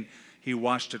stain, he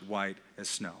washed it white as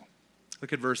snow.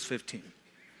 Look at verse 15.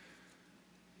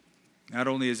 Not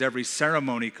only is every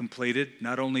ceremony completed,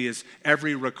 not only is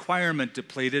every requirement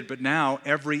depleted, but now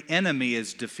every enemy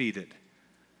is defeated.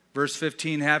 Verse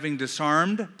 15, having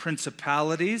disarmed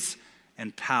principalities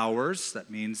and powers, that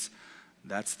means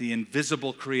that's the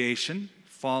invisible creation,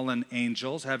 fallen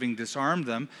angels, having disarmed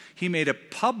them, he made a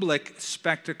public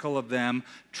spectacle of them,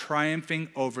 triumphing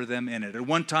over them in it. At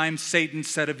one time, Satan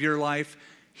said of your life,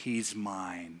 he's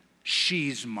mine,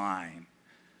 she's mine.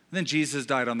 And then Jesus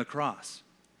died on the cross.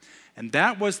 And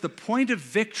that was the point of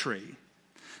victory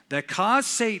that caused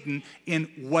Satan in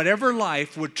whatever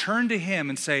life would turn to him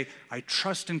and say, I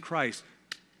trust in Christ,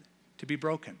 to be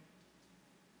broken.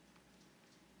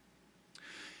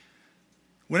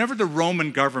 Whenever the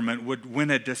Roman government would win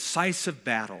a decisive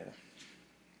battle,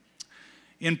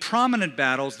 in prominent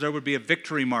battles there would be a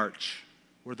victory march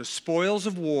where the spoils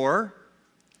of war,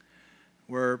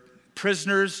 where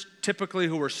prisoners, typically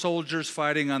who were soldiers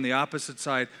fighting on the opposite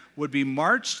side, would be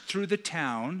marched through the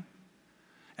town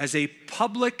as a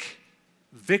public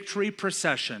victory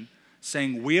procession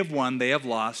saying, we have won, they have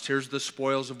lost, here's the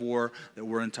spoils of war that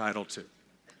we're entitled to.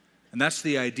 And that's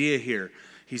the idea here.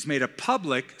 He's made a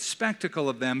public spectacle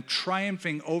of them,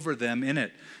 triumphing over them in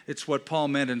it. It's what Paul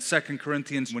meant in 2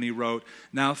 Corinthians when he wrote,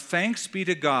 now thanks be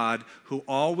to God who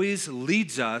always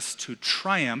leads us to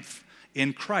triumph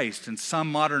in Christ. And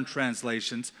some modern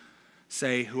translations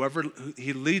say,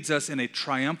 he leads us in a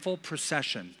triumphal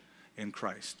procession in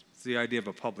Christ. It's the idea of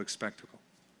a public spectacle.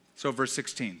 So verse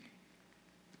 16.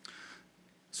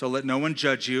 So let no one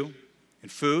judge you in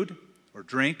food or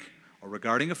drink or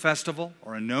regarding a festival,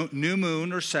 or a new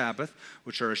moon or Sabbath,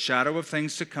 which are a shadow of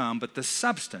things to come, but the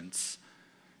substance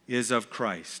is of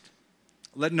Christ.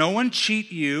 Let no one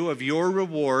cheat you of your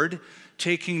reward,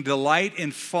 taking delight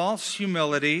in false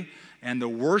humility and the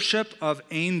worship of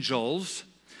angels,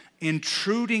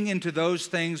 intruding into those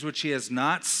things which he has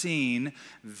not seen,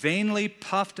 vainly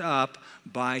puffed up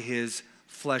by his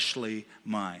fleshly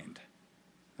mind.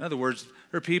 In other words,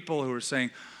 there are people who are saying,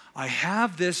 I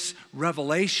have this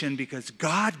revelation because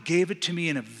God gave it to me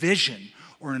in a vision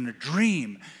or in a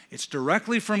dream. It's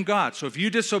directly from God. So if you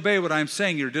disobey what I'm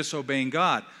saying, you're disobeying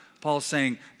God. Paul's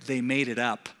saying they made it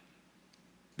up.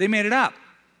 They made it up.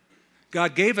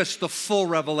 God gave us the full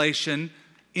revelation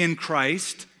in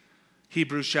Christ.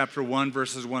 Hebrews chapter 1,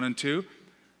 verses 1 and 2.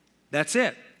 That's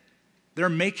it. They're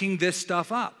making this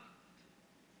stuff up.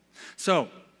 So,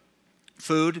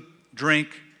 food, drink,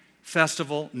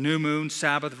 festival, new moon,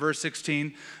 Sabbath, verse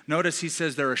 16. Notice he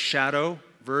says they're a shadow,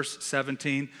 verse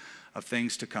 17, of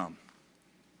things to come.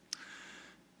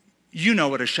 You know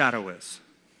what a shadow is.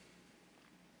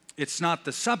 It's not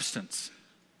the substance.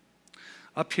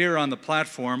 Up here on the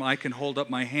platform, I can hold up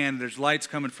my hand. There's lights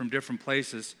coming from different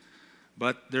places,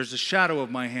 but there's a shadow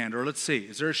of my hand. Or let's see,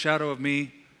 is there a shadow of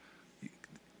me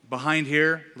behind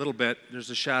here? A little bit, there's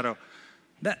a shadow.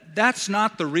 That's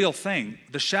not the real thing.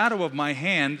 The shadow of my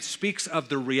hand speaks of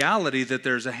the reality that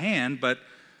there's a hand, but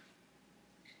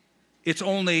it's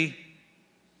only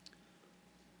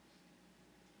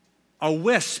a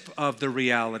wisp of the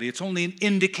reality. It's only an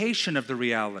indication of the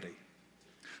reality.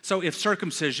 So if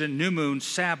circumcision, new moon,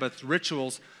 Sabbath,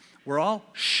 rituals were all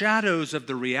shadows of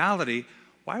the reality,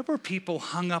 why were people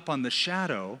hung up on the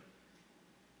shadow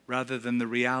rather than the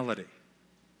reality?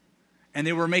 And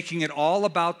they were making it all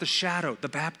about the shadow, the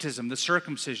baptism, the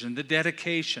circumcision, the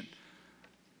dedication,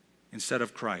 instead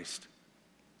of Christ.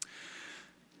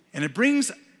 And it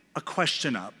brings a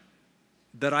question up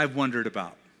that I've wondered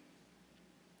about.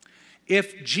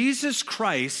 If Jesus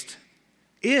Christ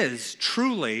is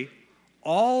truly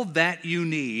all that you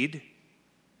need,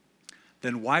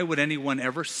 then why would anyone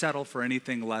ever settle for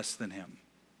anything less than him?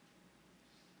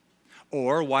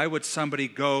 Or why would somebody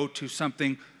go to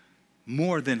something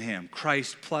more than him,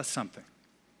 Christ plus something?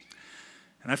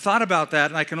 And I've thought about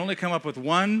that, and I can only come up with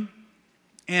one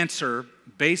answer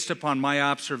based upon my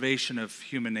observation of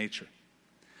human nature.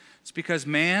 It's because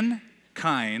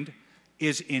mankind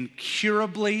is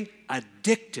incurably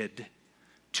addicted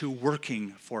to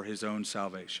working for his own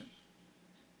salvation.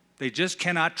 They just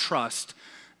cannot trust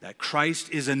that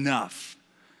Christ is enough.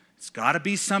 It's got to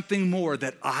be something more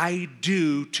that I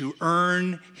do to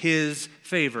earn his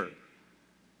favor.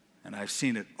 And I've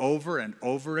seen it over and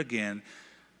over again.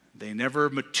 They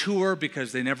never mature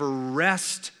because they never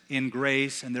rest in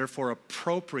grace and therefore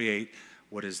appropriate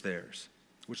what is theirs.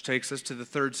 Which takes us to the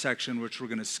third section, which we're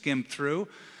going to skim through.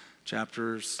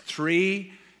 Chapters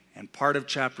 3 and part of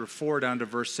chapter 4 down to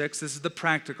verse 6. This is the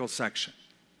practical section.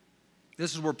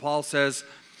 This is where Paul says,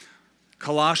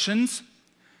 Colossians,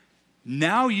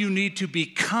 now you need to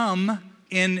become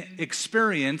in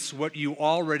experience what you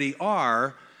already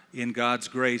are in God's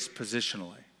grace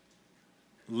positionally.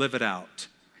 Live it out.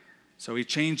 So he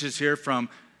changes here from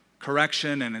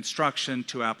correction and instruction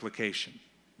to application.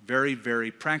 Very,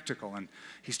 very practical. And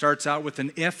he starts out with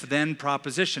an if-then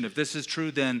proposition. If this is true,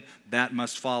 then that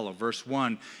must follow. Verse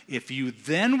 1, if you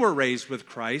then were raised with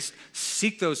Christ,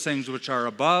 seek those things which are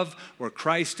above, where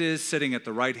Christ is, sitting at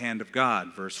the right hand of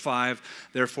God. Verse 5,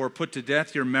 therefore put to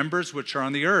death your members which are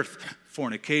on the earth,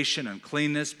 fornication,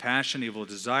 uncleanness, passion, evil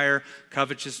desire,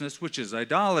 covetousness, which is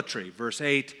idolatry. Verse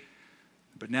 8,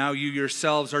 but now you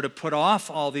yourselves are to put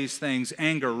off all these things,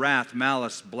 anger, wrath,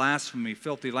 malice, blasphemy,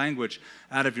 filthy language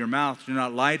out of your mouth. Do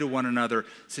not lie to one another,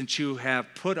 since you have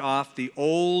put off the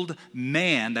old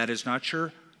man, that is not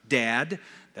your dad,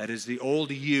 that is the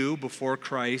old you before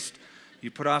Christ.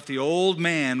 You put off the old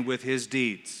man with his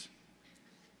deeds.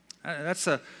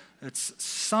 It's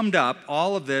summed up,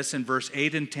 all of this, in verse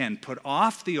 8 and 10. Put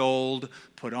off the old,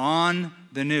 put on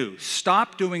the new.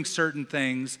 Stop doing certain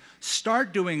things,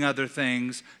 start doing other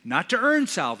things, not to earn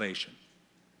salvation,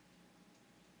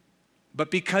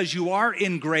 but because you are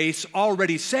in grace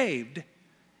already saved,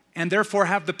 and therefore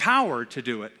have the power to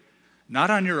do it,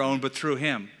 not on your own, but through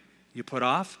him. You put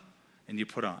off and you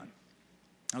put on.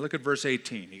 Now look at verse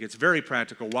 18. He gets very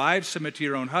practical. Wives, submit to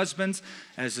your own husbands,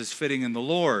 as is fitting in the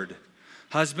Lord.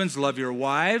 Husbands, love your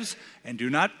wives, and do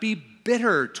not be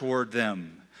bitter toward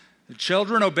them. The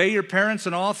children, obey your parents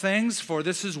in all things, for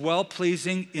this is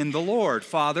well-pleasing in the Lord.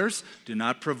 Fathers, do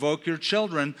not provoke your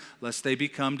children, lest they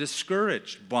become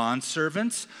discouraged.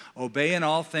 Bondservants, obey in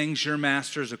all things your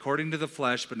masters according to the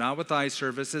flesh, but not with eye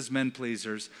service as men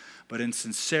pleasers, but in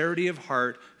sincerity of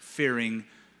heart, fearing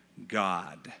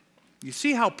God. You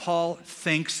see how Paul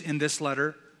thinks in this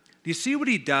letter? Do you see what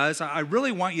he does? I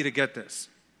really want you to get this.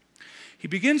 He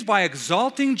begins by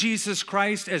exalting Jesus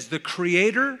Christ as the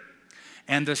creator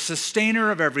and the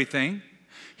sustainer of everything.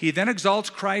 He then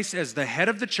exalts Christ as the head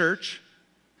of the church.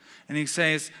 And he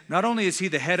says, not only is he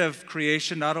the head of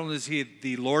creation, not only is he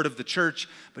the Lord of the church,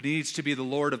 but he needs to be the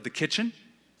Lord of the kitchen,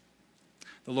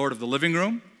 the Lord of the living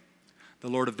room, the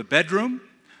Lord of the bedroom,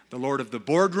 the Lord of the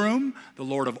boardroom, the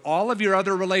Lord of all of your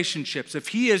other relationships. If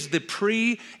he is the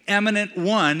preeminent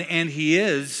one, and he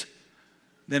is,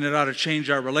 then it ought to change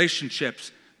our relationships,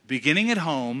 beginning at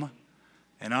home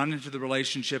and on into the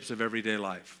relationships of everyday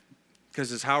life.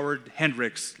 Because as Howard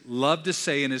Hendricks loved to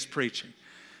say in his preaching,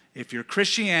 if your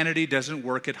Christianity doesn't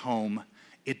work at home,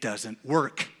 it doesn't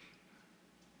work.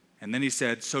 And then he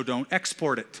said, so don't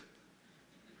export it.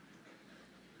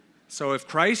 So if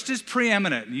Christ is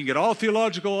preeminent, and you get all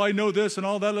theological, I know this and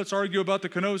all that, let's argue about the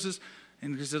kenosis.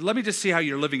 And he said, let me just see how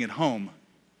you're living at home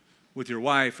with your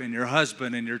wife and your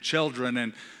husband and your children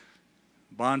and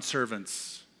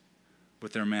bondservants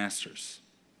with their masters.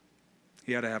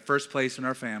 He ought to have first place in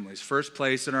our families, first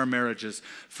place in our marriages,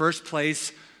 first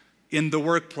place in the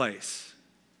workplace,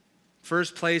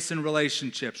 first place in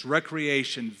relationships,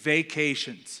 recreation,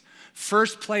 vacations,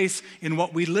 first place in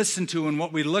what we listen to and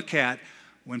what we look at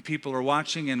when people are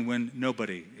watching and when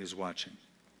nobody is watching.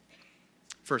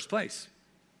 First place.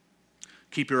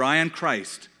 Keep your eye on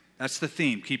Christ. That's the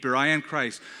theme. Keep your eye on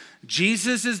Christ.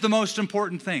 Jesus is the most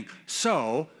important thing.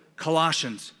 So,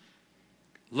 Colossians,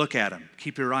 look at him.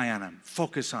 Keep your eye on him.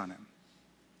 Focus on him.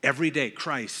 Every day,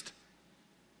 Christ.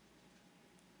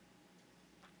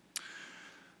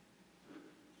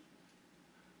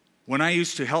 When I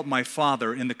used to help my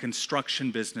father in the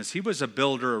construction business, he was a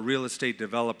builder, a real estate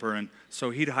developer, and so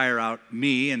he'd hire out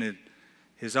me and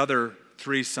his other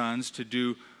 3 sons to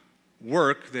do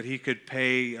work that he could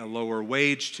pay a lower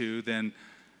wage to than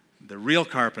the real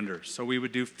carpenters. So we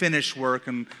would do finish work,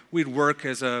 and we'd work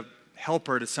as a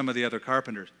helper to some of the other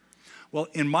carpenters. Well,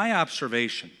 in my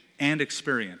observation and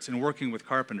experience in working with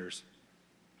carpenters,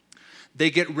 they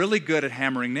get really good at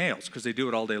hammering nails because they do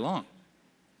it all day long.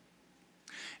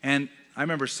 And I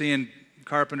remember seeing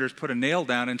carpenters put a nail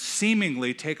down and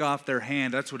seemingly take off their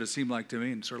hand, that's what it seemed like to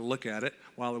me, and sort of look at it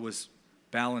while it was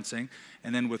balancing,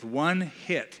 and then with one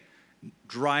hit,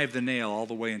 drive the nail all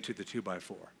the way into the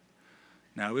 2x4.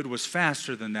 Now, it was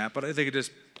faster than that, but I think it just,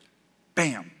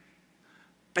 bam,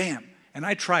 bam. And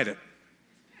I tried it.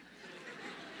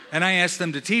 And I asked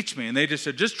them to teach me, and they just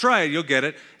said, just try it, you'll get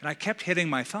it. And I kept hitting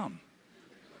my thumb.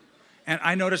 And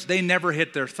I noticed they never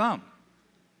hit their thumb.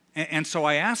 And so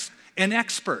I asked an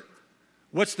expert,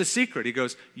 what's the secret? He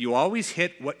goes, you always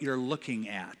hit what you're looking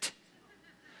at.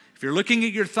 If you're looking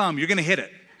at your thumb, you're going to hit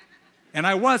it. And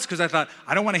I was, because I thought,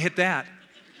 I don't want to hit that.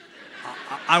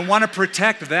 I want to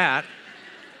protect that.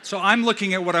 So I'm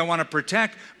looking at what I want to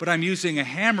protect, but I'm using a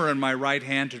hammer in my right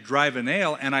hand to drive a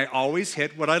nail, and I always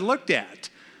hit what I looked at.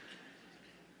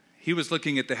 He was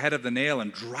looking at the head of the nail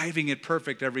and driving it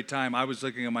perfect every time. I was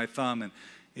looking at my thumb, and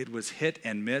it was hit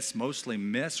and miss, mostly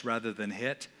miss rather than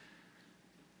hit.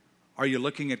 Are you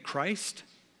looking at Christ?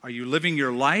 Are you living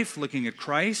your life looking at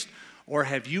Christ? Or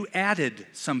have you added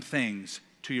some things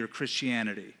to your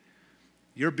Christianity?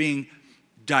 You're being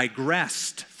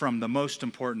digressed from the most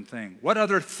important thing. What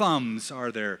other thumbs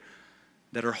are there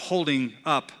that are holding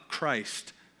up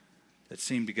Christ that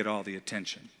seem to get all the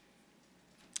attention?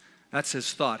 That's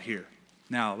his thought here.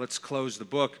 Now, let's close the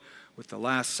book with the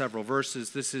last several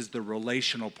verses. This is the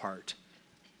relational part.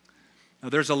 Now,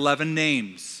 there's 11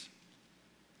 names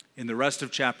in the rest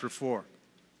of chapter 4.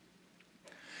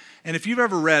 And if you've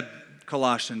ever read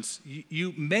Colossians,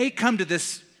 you may come to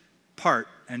this part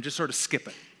and just sort of skip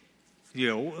it. You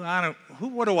know,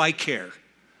 what do I care?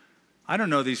 I don't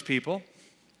know these people.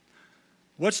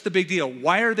 What's the big deal?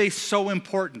 Why are they so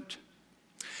important?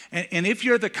 And if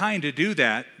you're the kind to do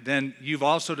that, then you've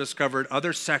also discovered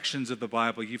other sections of the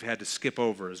Bible you've had to skip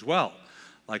over as well.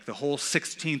 Like the whole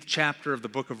 16th chapter of the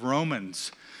book of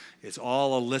Romans is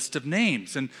all a list of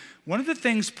names. And one of the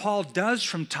things Paul does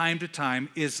from time to time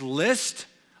is list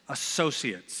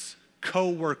associates,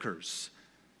 co-workers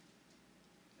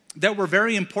that were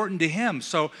very important to him.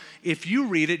 So if you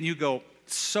read it and you go,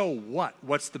 so what?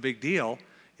 What's the big deal?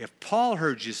 If Paul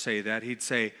heard you say that, he'd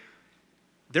say,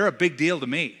 they're a big deal to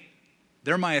me.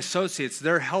 They're my associates.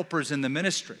 They're helpers in the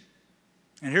ministry.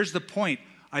 And here's the point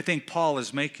I think Paul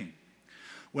is making.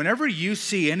 Whenever you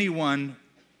see anyone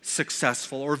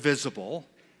successful or visible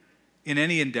in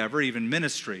any endeavor, even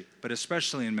ministry, but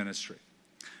especially in ministry,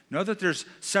 know that there's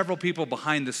several people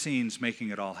behind the scenes making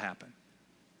it all happen.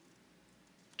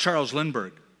 Charles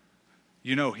Lindbergh,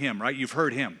 you know him, right? You've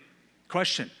heard him.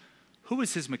 Question, who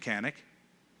was his mechanic?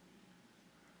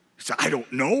 He said, I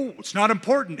don't know. It's not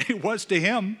important. It was to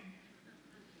him.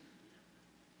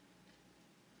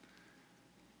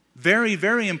 Very,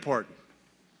 very important.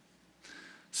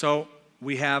 So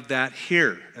we have that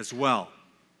here as well.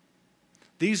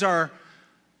 These are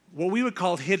what we would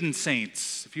call hidden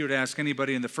saints. If you were to ask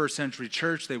anybody in the first century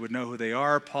church, they would know who they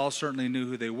are. Paul certainly knew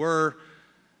who they were.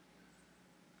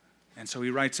 And so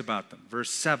he writes about them. Verse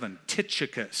 7,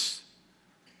 Tychicus.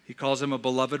 He calls him a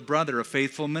beloved brother, a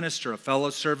faithful minister, a fellow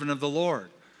servant of the Lord,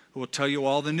 who will tell you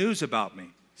all the news about me.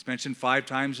 He's mentioned 5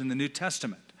 times in the New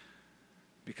Testament.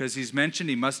 Because he's mentioned,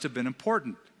 he must have been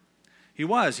important. He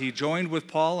was. He joined with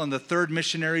Paul on the 3rd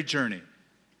missionary journey.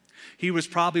 He was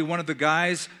probably one of the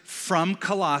guys from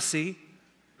Colosse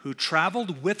who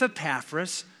traveled with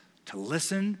Epaphras to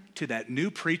listen to that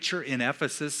new preacher in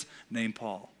Ephesus named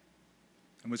Paul,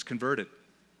 and was converted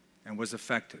and was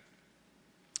affected.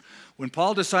 When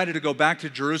Paul decided to go back to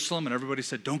Jerusalem and everybody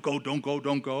said, don't go, don't go,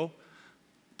 don't go,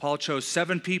 Paul chose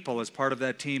 7 people as part of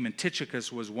that team, and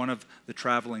Tychicus was one of the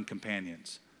traveling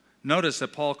companions. Notice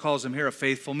that Paul calls him here a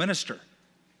faithful minister.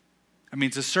 That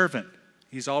means a servant.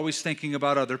 He's always thinking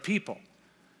about other people.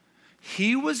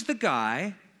 He was the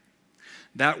guy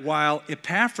that while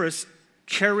Epaphras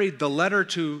carried the letter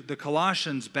to the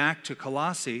Colossians back to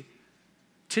Colosse,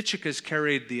 Tychicus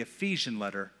carried the Ephesian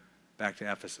letter back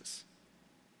to Ephesus.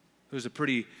 It was a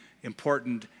pretty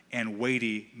important and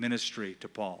weighty ministry to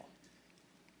Paul.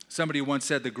 Somebody once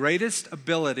said, the greatest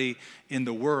ability in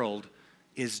the world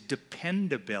is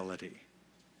dependability.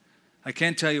 I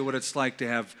can't tell you what it's like to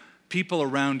have people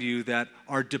around you that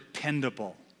are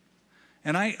dependable.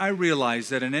 And I realize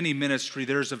that in any ministry,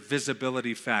 there's a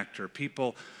visibility factor.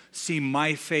 People see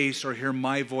my face or hear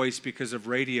my voice because of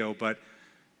radio, but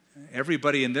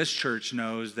everybody in this church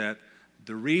knows that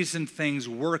the reason things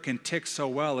work and tick so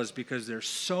well is because there's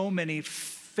so many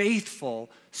faithful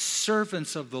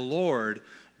servants of the Lord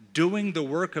doing the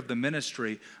work of the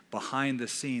ministry behind the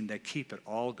scene that keep it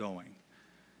all going.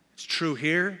 It's true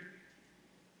here.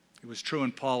 It was true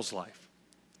in Paul's life.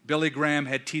 Billy Graham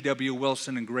had T.W.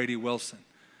 Wilson and Grady Wilson.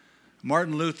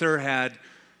 Martin Luther had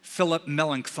Philip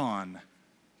Melanchthon.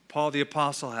 Paul the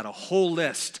Apostle had a whole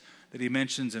list that he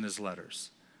mentions in his letters.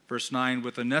 Verse 9,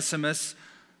 with Onesimus,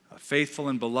 a faithful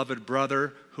and beloved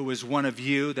brother who is one of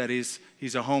you, that is,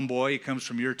 he's a homeboy, he comes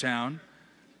from your town.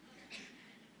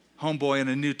 Homeboy in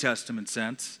a New Testament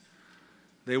sense.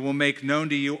 They will make known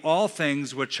to you all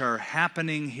things which are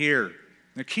happening here.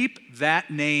 Now keep that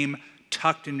name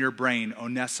tucked in your brain,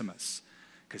 Onesimus,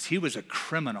 because he was a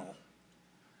criminal.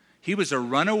 He was a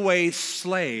runaway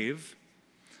slave,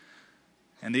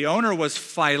 and the owner was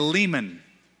Philemon.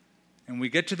 And we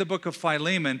get to the book of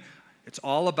Philemon, it's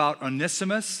all about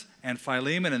Onesimus and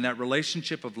Philemon and that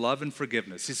relationship of love and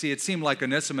forgiveness. You see, it seemed like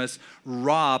Onesimus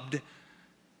robbed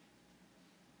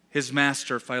his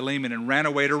master Philemon and ran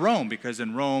away to Rome, because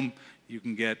in Rome you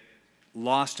can get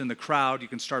lost in the crowd, you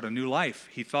can start a new life.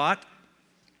 He thought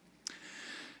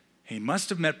he must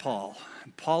have met Paul,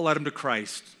 and Paul led him to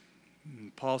Christ.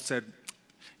 And Paul said,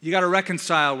 you got to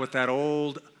reconcile with that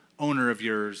old owner of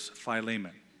yours,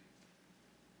 Philemon.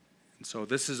 And so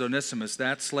this is Onesimus,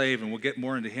 that slave, and we'll get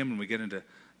more into him when we get into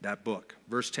that book.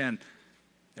 Verse 10,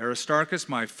 Aristarchus,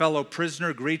 my fellow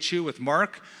prisoner, greets you with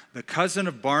Mark, the cousin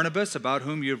of Barnabas, about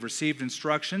whom you have received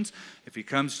instructions. If he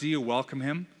comes to you, welcome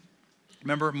him.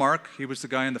 Remember Mark? He was the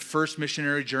guy on the first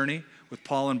missionary journey with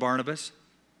Paul and Barnabas.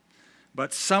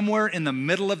 But somewhere in the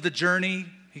middle of the journey,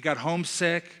 he got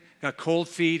homesick, got cold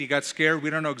feet, he got scared. We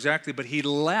don't know exactly, but he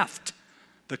left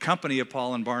the company of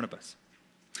Paul and Barnabas.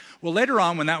 Well, later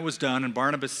on when that was done, and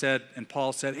Barnabas said, and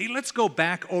Paul said, hey, let's go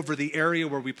back over the area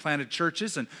where we planted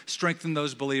churches and strengthen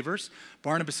those believers.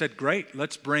 Barnabas said, great,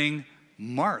 let's bring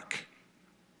Mark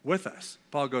with us.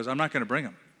 Paul goes, I'm not going to bring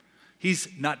him. He's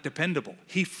not dependable.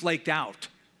 He flaked out.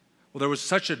 Well, there was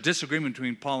such a disagreement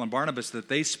between Paul and Barnabas that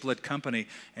they split company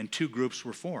and two groups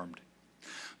were formed.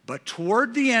 But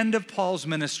toward the end of Paul's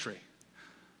ministry,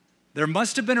 there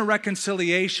must have been a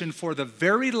reconciliation, for the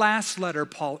very last letter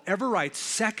Paul ever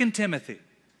writes, 2 Timothy.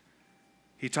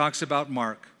 He talks about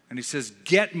Mark, and he says,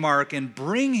 get Mark and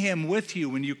bring him with you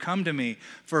when you come to me,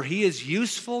 for he is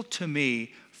useful to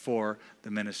me for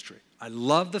the ministry. I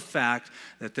love the fact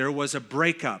that there was a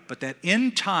breakup, but that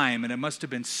in time, and it must have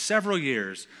been several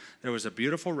years, there was a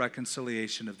beautiful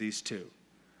reconciliation of these two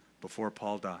before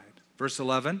Paul died. Verse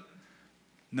 11,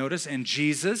 notice, and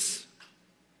Jesus,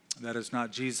 that is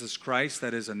not Jesus Christ,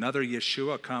 that is another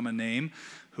Yeshua, a common name,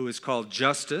 who is called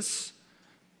Justice.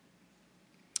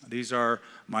 These are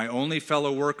my only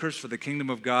fellow workers for the kingdom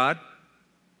of God,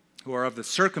 who are of the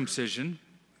circumcision,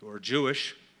 who are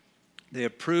Jewish. They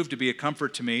have proved to be a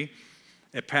comfort to me.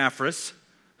 Epaphras,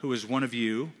 who is one of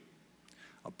you,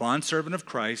 a bondservant of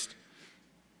Christ,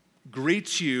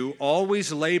 greets you,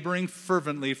 always laboring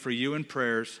fervently for you in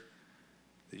prayers,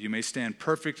 that you may stand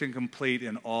perfect and complete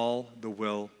in all the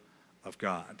will of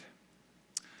God.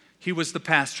 He was the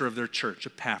pastor of their church,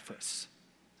 Epaphras.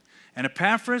 And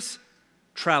Epaphras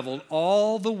traveled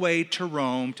all the way to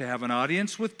Rome to have an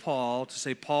audience with Paul, to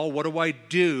say, Paul, what do I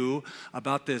do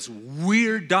about this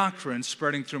weird doctrine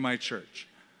spreading through my church?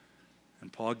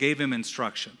 And Paul gave him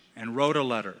instruction and wrote a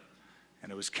letter.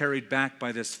 And it was carried back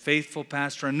by this faithful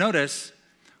pastor. And notice,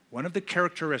 one of the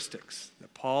characteristics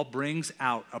that Paul brings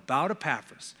out about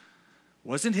Epaphras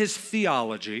wasn't his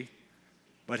theology,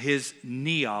 but his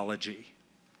neology.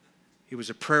 He was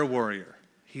a prayer warrior.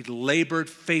 He labored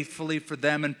faithfully for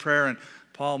them in prayer, and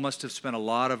Paul must have spent a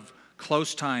lot of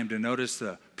close time to notice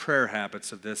the prayer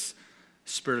habits of this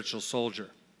spiritual soldier.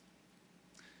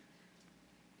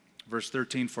 Verse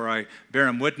 13, for I bear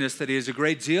him witness that he has a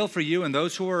great zeal for you and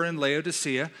those who are in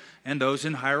Laodicea and those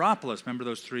in Hierapolis. Remember,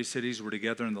 those three cities were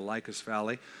together in the Lycus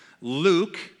Valley.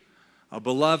 Luke, a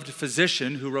beloved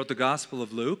physician who wrote the Gospel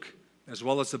of Luke, as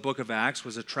well as the book of Acts,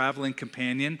 was a traveling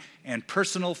companion and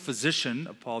personal physician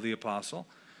of Paul the Apostle.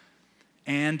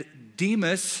 And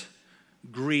Demas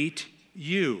greet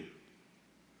you.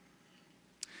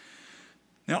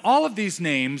 Now, all of these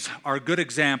names are good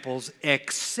examples,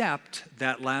 except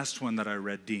that last one that I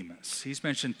read, Demas. He's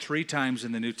mentioned 3 times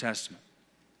in the New Testament.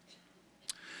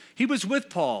 He was with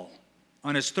Paul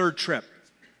on his 3rd trip.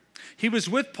 He was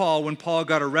with Paul when Paul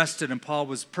got arrested and Paul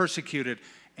was persecuted,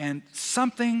 and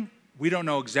something, we don't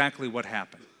know exactly what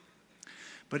happened.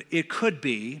 But it could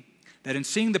be that in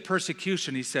seeing the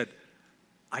persecution, he said,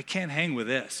 I can't hang with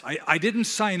this. I didn't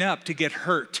sign up to get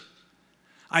hurt.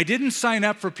 I didn't sign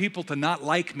up for people to not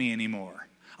like me anymore.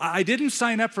 I didn't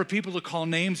sign up for people to call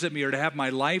names at me or to have my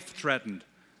life threatened.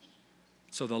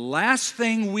 So the last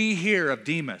thing we hear of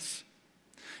Demas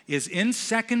is in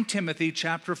 2 Timothy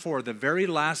chapter 4, the very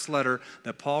last letter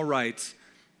that Paul writes.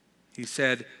 He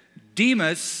said,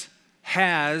 Demas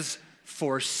has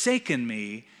forsaken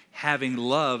me, having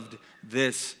loved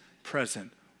this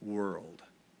present world.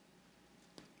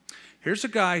 Here's a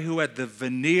guy who had the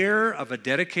veneer of a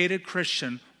dedicated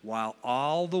Christian while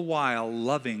all the while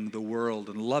loving the world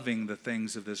and loving the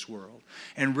things of this world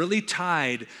and really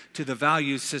tied to the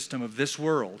value system of this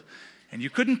world. And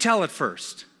you couldn't tell at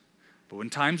first, but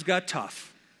when times got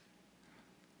tough,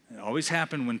 it always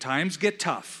happened when times get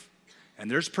tough and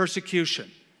there's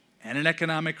persecution and an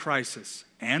economic crisis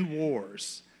and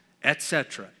wars,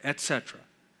 etc., etc.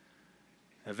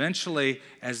 Eventually,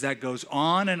 as that goes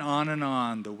on and on and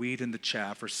on, the wheat and the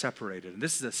chaff are separated. And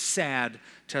this is a sad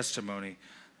testimony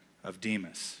of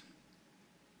Demas.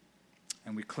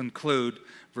 And we conclude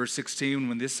verse 16,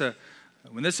 when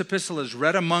this epistle is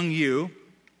read among you,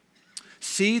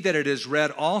 see that it is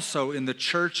read also in the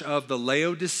church of the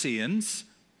Laodiceans,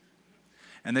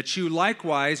 and that you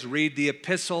likewise read the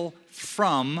epistle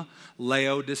from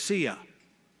Laodicea.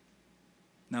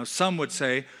 Now some would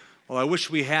say, well, I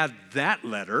wish we had that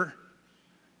letter.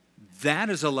 That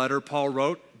is a letter Paul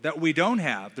wrote that we don't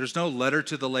have. There's no letter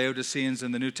to the Laodiceans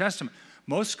in the New Testament.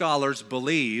 Most scholars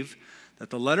believe that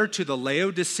the letter to the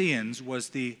Laodiceans was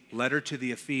the letter to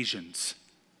the Ephesians,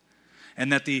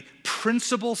 and that the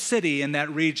principal city in that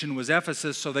region was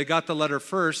Ephesus, so they got the letter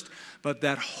first, but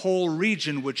that whole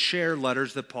region would share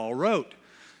letters that Paul wrote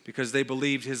because they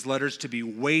believed his letters to be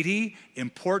weighty,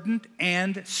 important,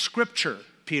 and scripture,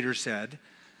 Peter said.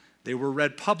 They were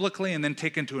read publicly and then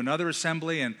taken to another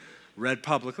assembly and read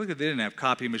publicly because they didn't have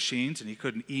copy machines and he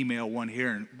couldn't email one here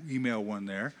and email one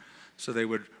there. So they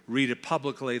would read it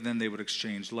publicly, then they would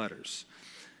exchange letters.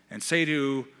 And say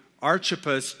to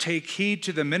Archippus, take heed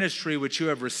to the ministry which you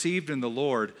have received in the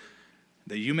Lord,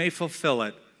 that you may fulfill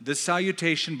it. This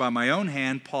salutation by my own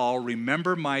hand, Paul,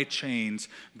 remember my chains.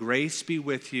 Grace be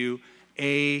with you.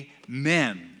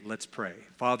 Amen. Let's pray.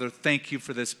 Father, thank you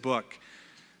for this book.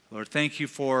 Lord, thank you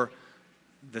for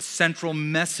the central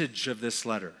message of this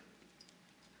letter.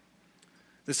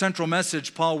 The central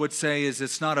message, Paul would say, is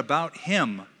it's not about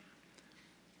him.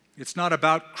 It's not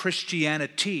about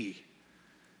Christianity.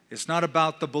 It's not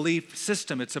about the belief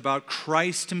system. It's about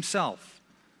Christ himself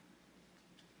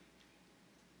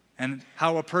and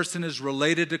how a person is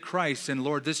related to Christ. And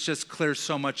Lord, this just clears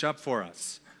so much up for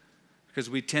us because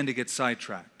we tend to get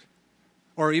sidetracked.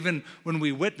 Or even when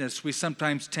we witness, we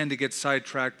sometimes tend to get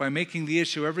sidetracked by making the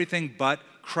issue everything but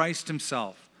Christ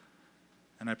himself.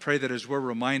 And I pray that as we're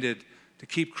reminded to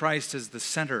keep Christ as the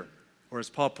center, or as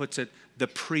Paul puts it, the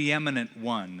preeminent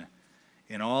one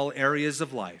in all areas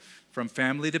of life, from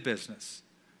family to business,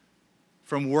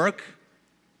 from work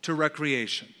to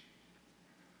recreation.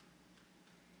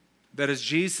 That as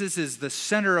Jesus is the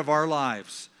center of our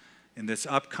lives in this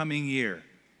upcoming year,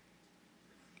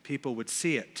 people would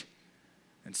see it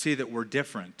and see that we're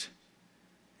different,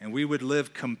 and we would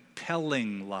live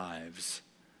compelling lives,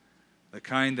 the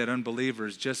kind that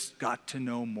unbelievers just got to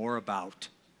know more about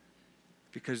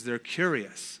because they're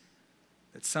curious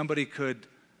that somebody could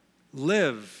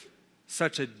live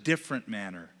such a different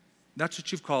manner. That's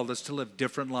what you've called us, to live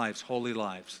different lives, holy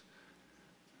lives.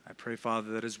 I pray,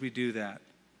 Father, that as we do that,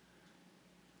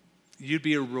 you'd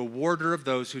be a rewarder of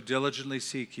those who diligently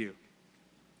seek you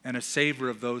and a savior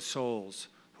of those souls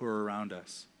who are around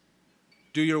us.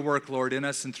 Do your work, Lord, in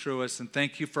us and through us, and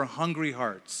thank you for hungry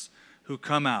hearts who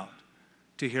come out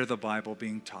to hear the Bible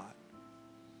being taught.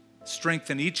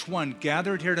 Strengthen each one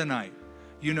gathered here tonight.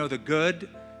 You know the good,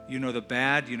 you know the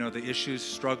bad, you know the issues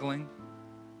struggling.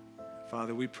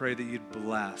 Father, we pray that you'd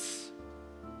bless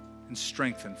and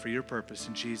strengthen for your purpose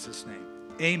in Jesus' name.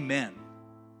 Amen.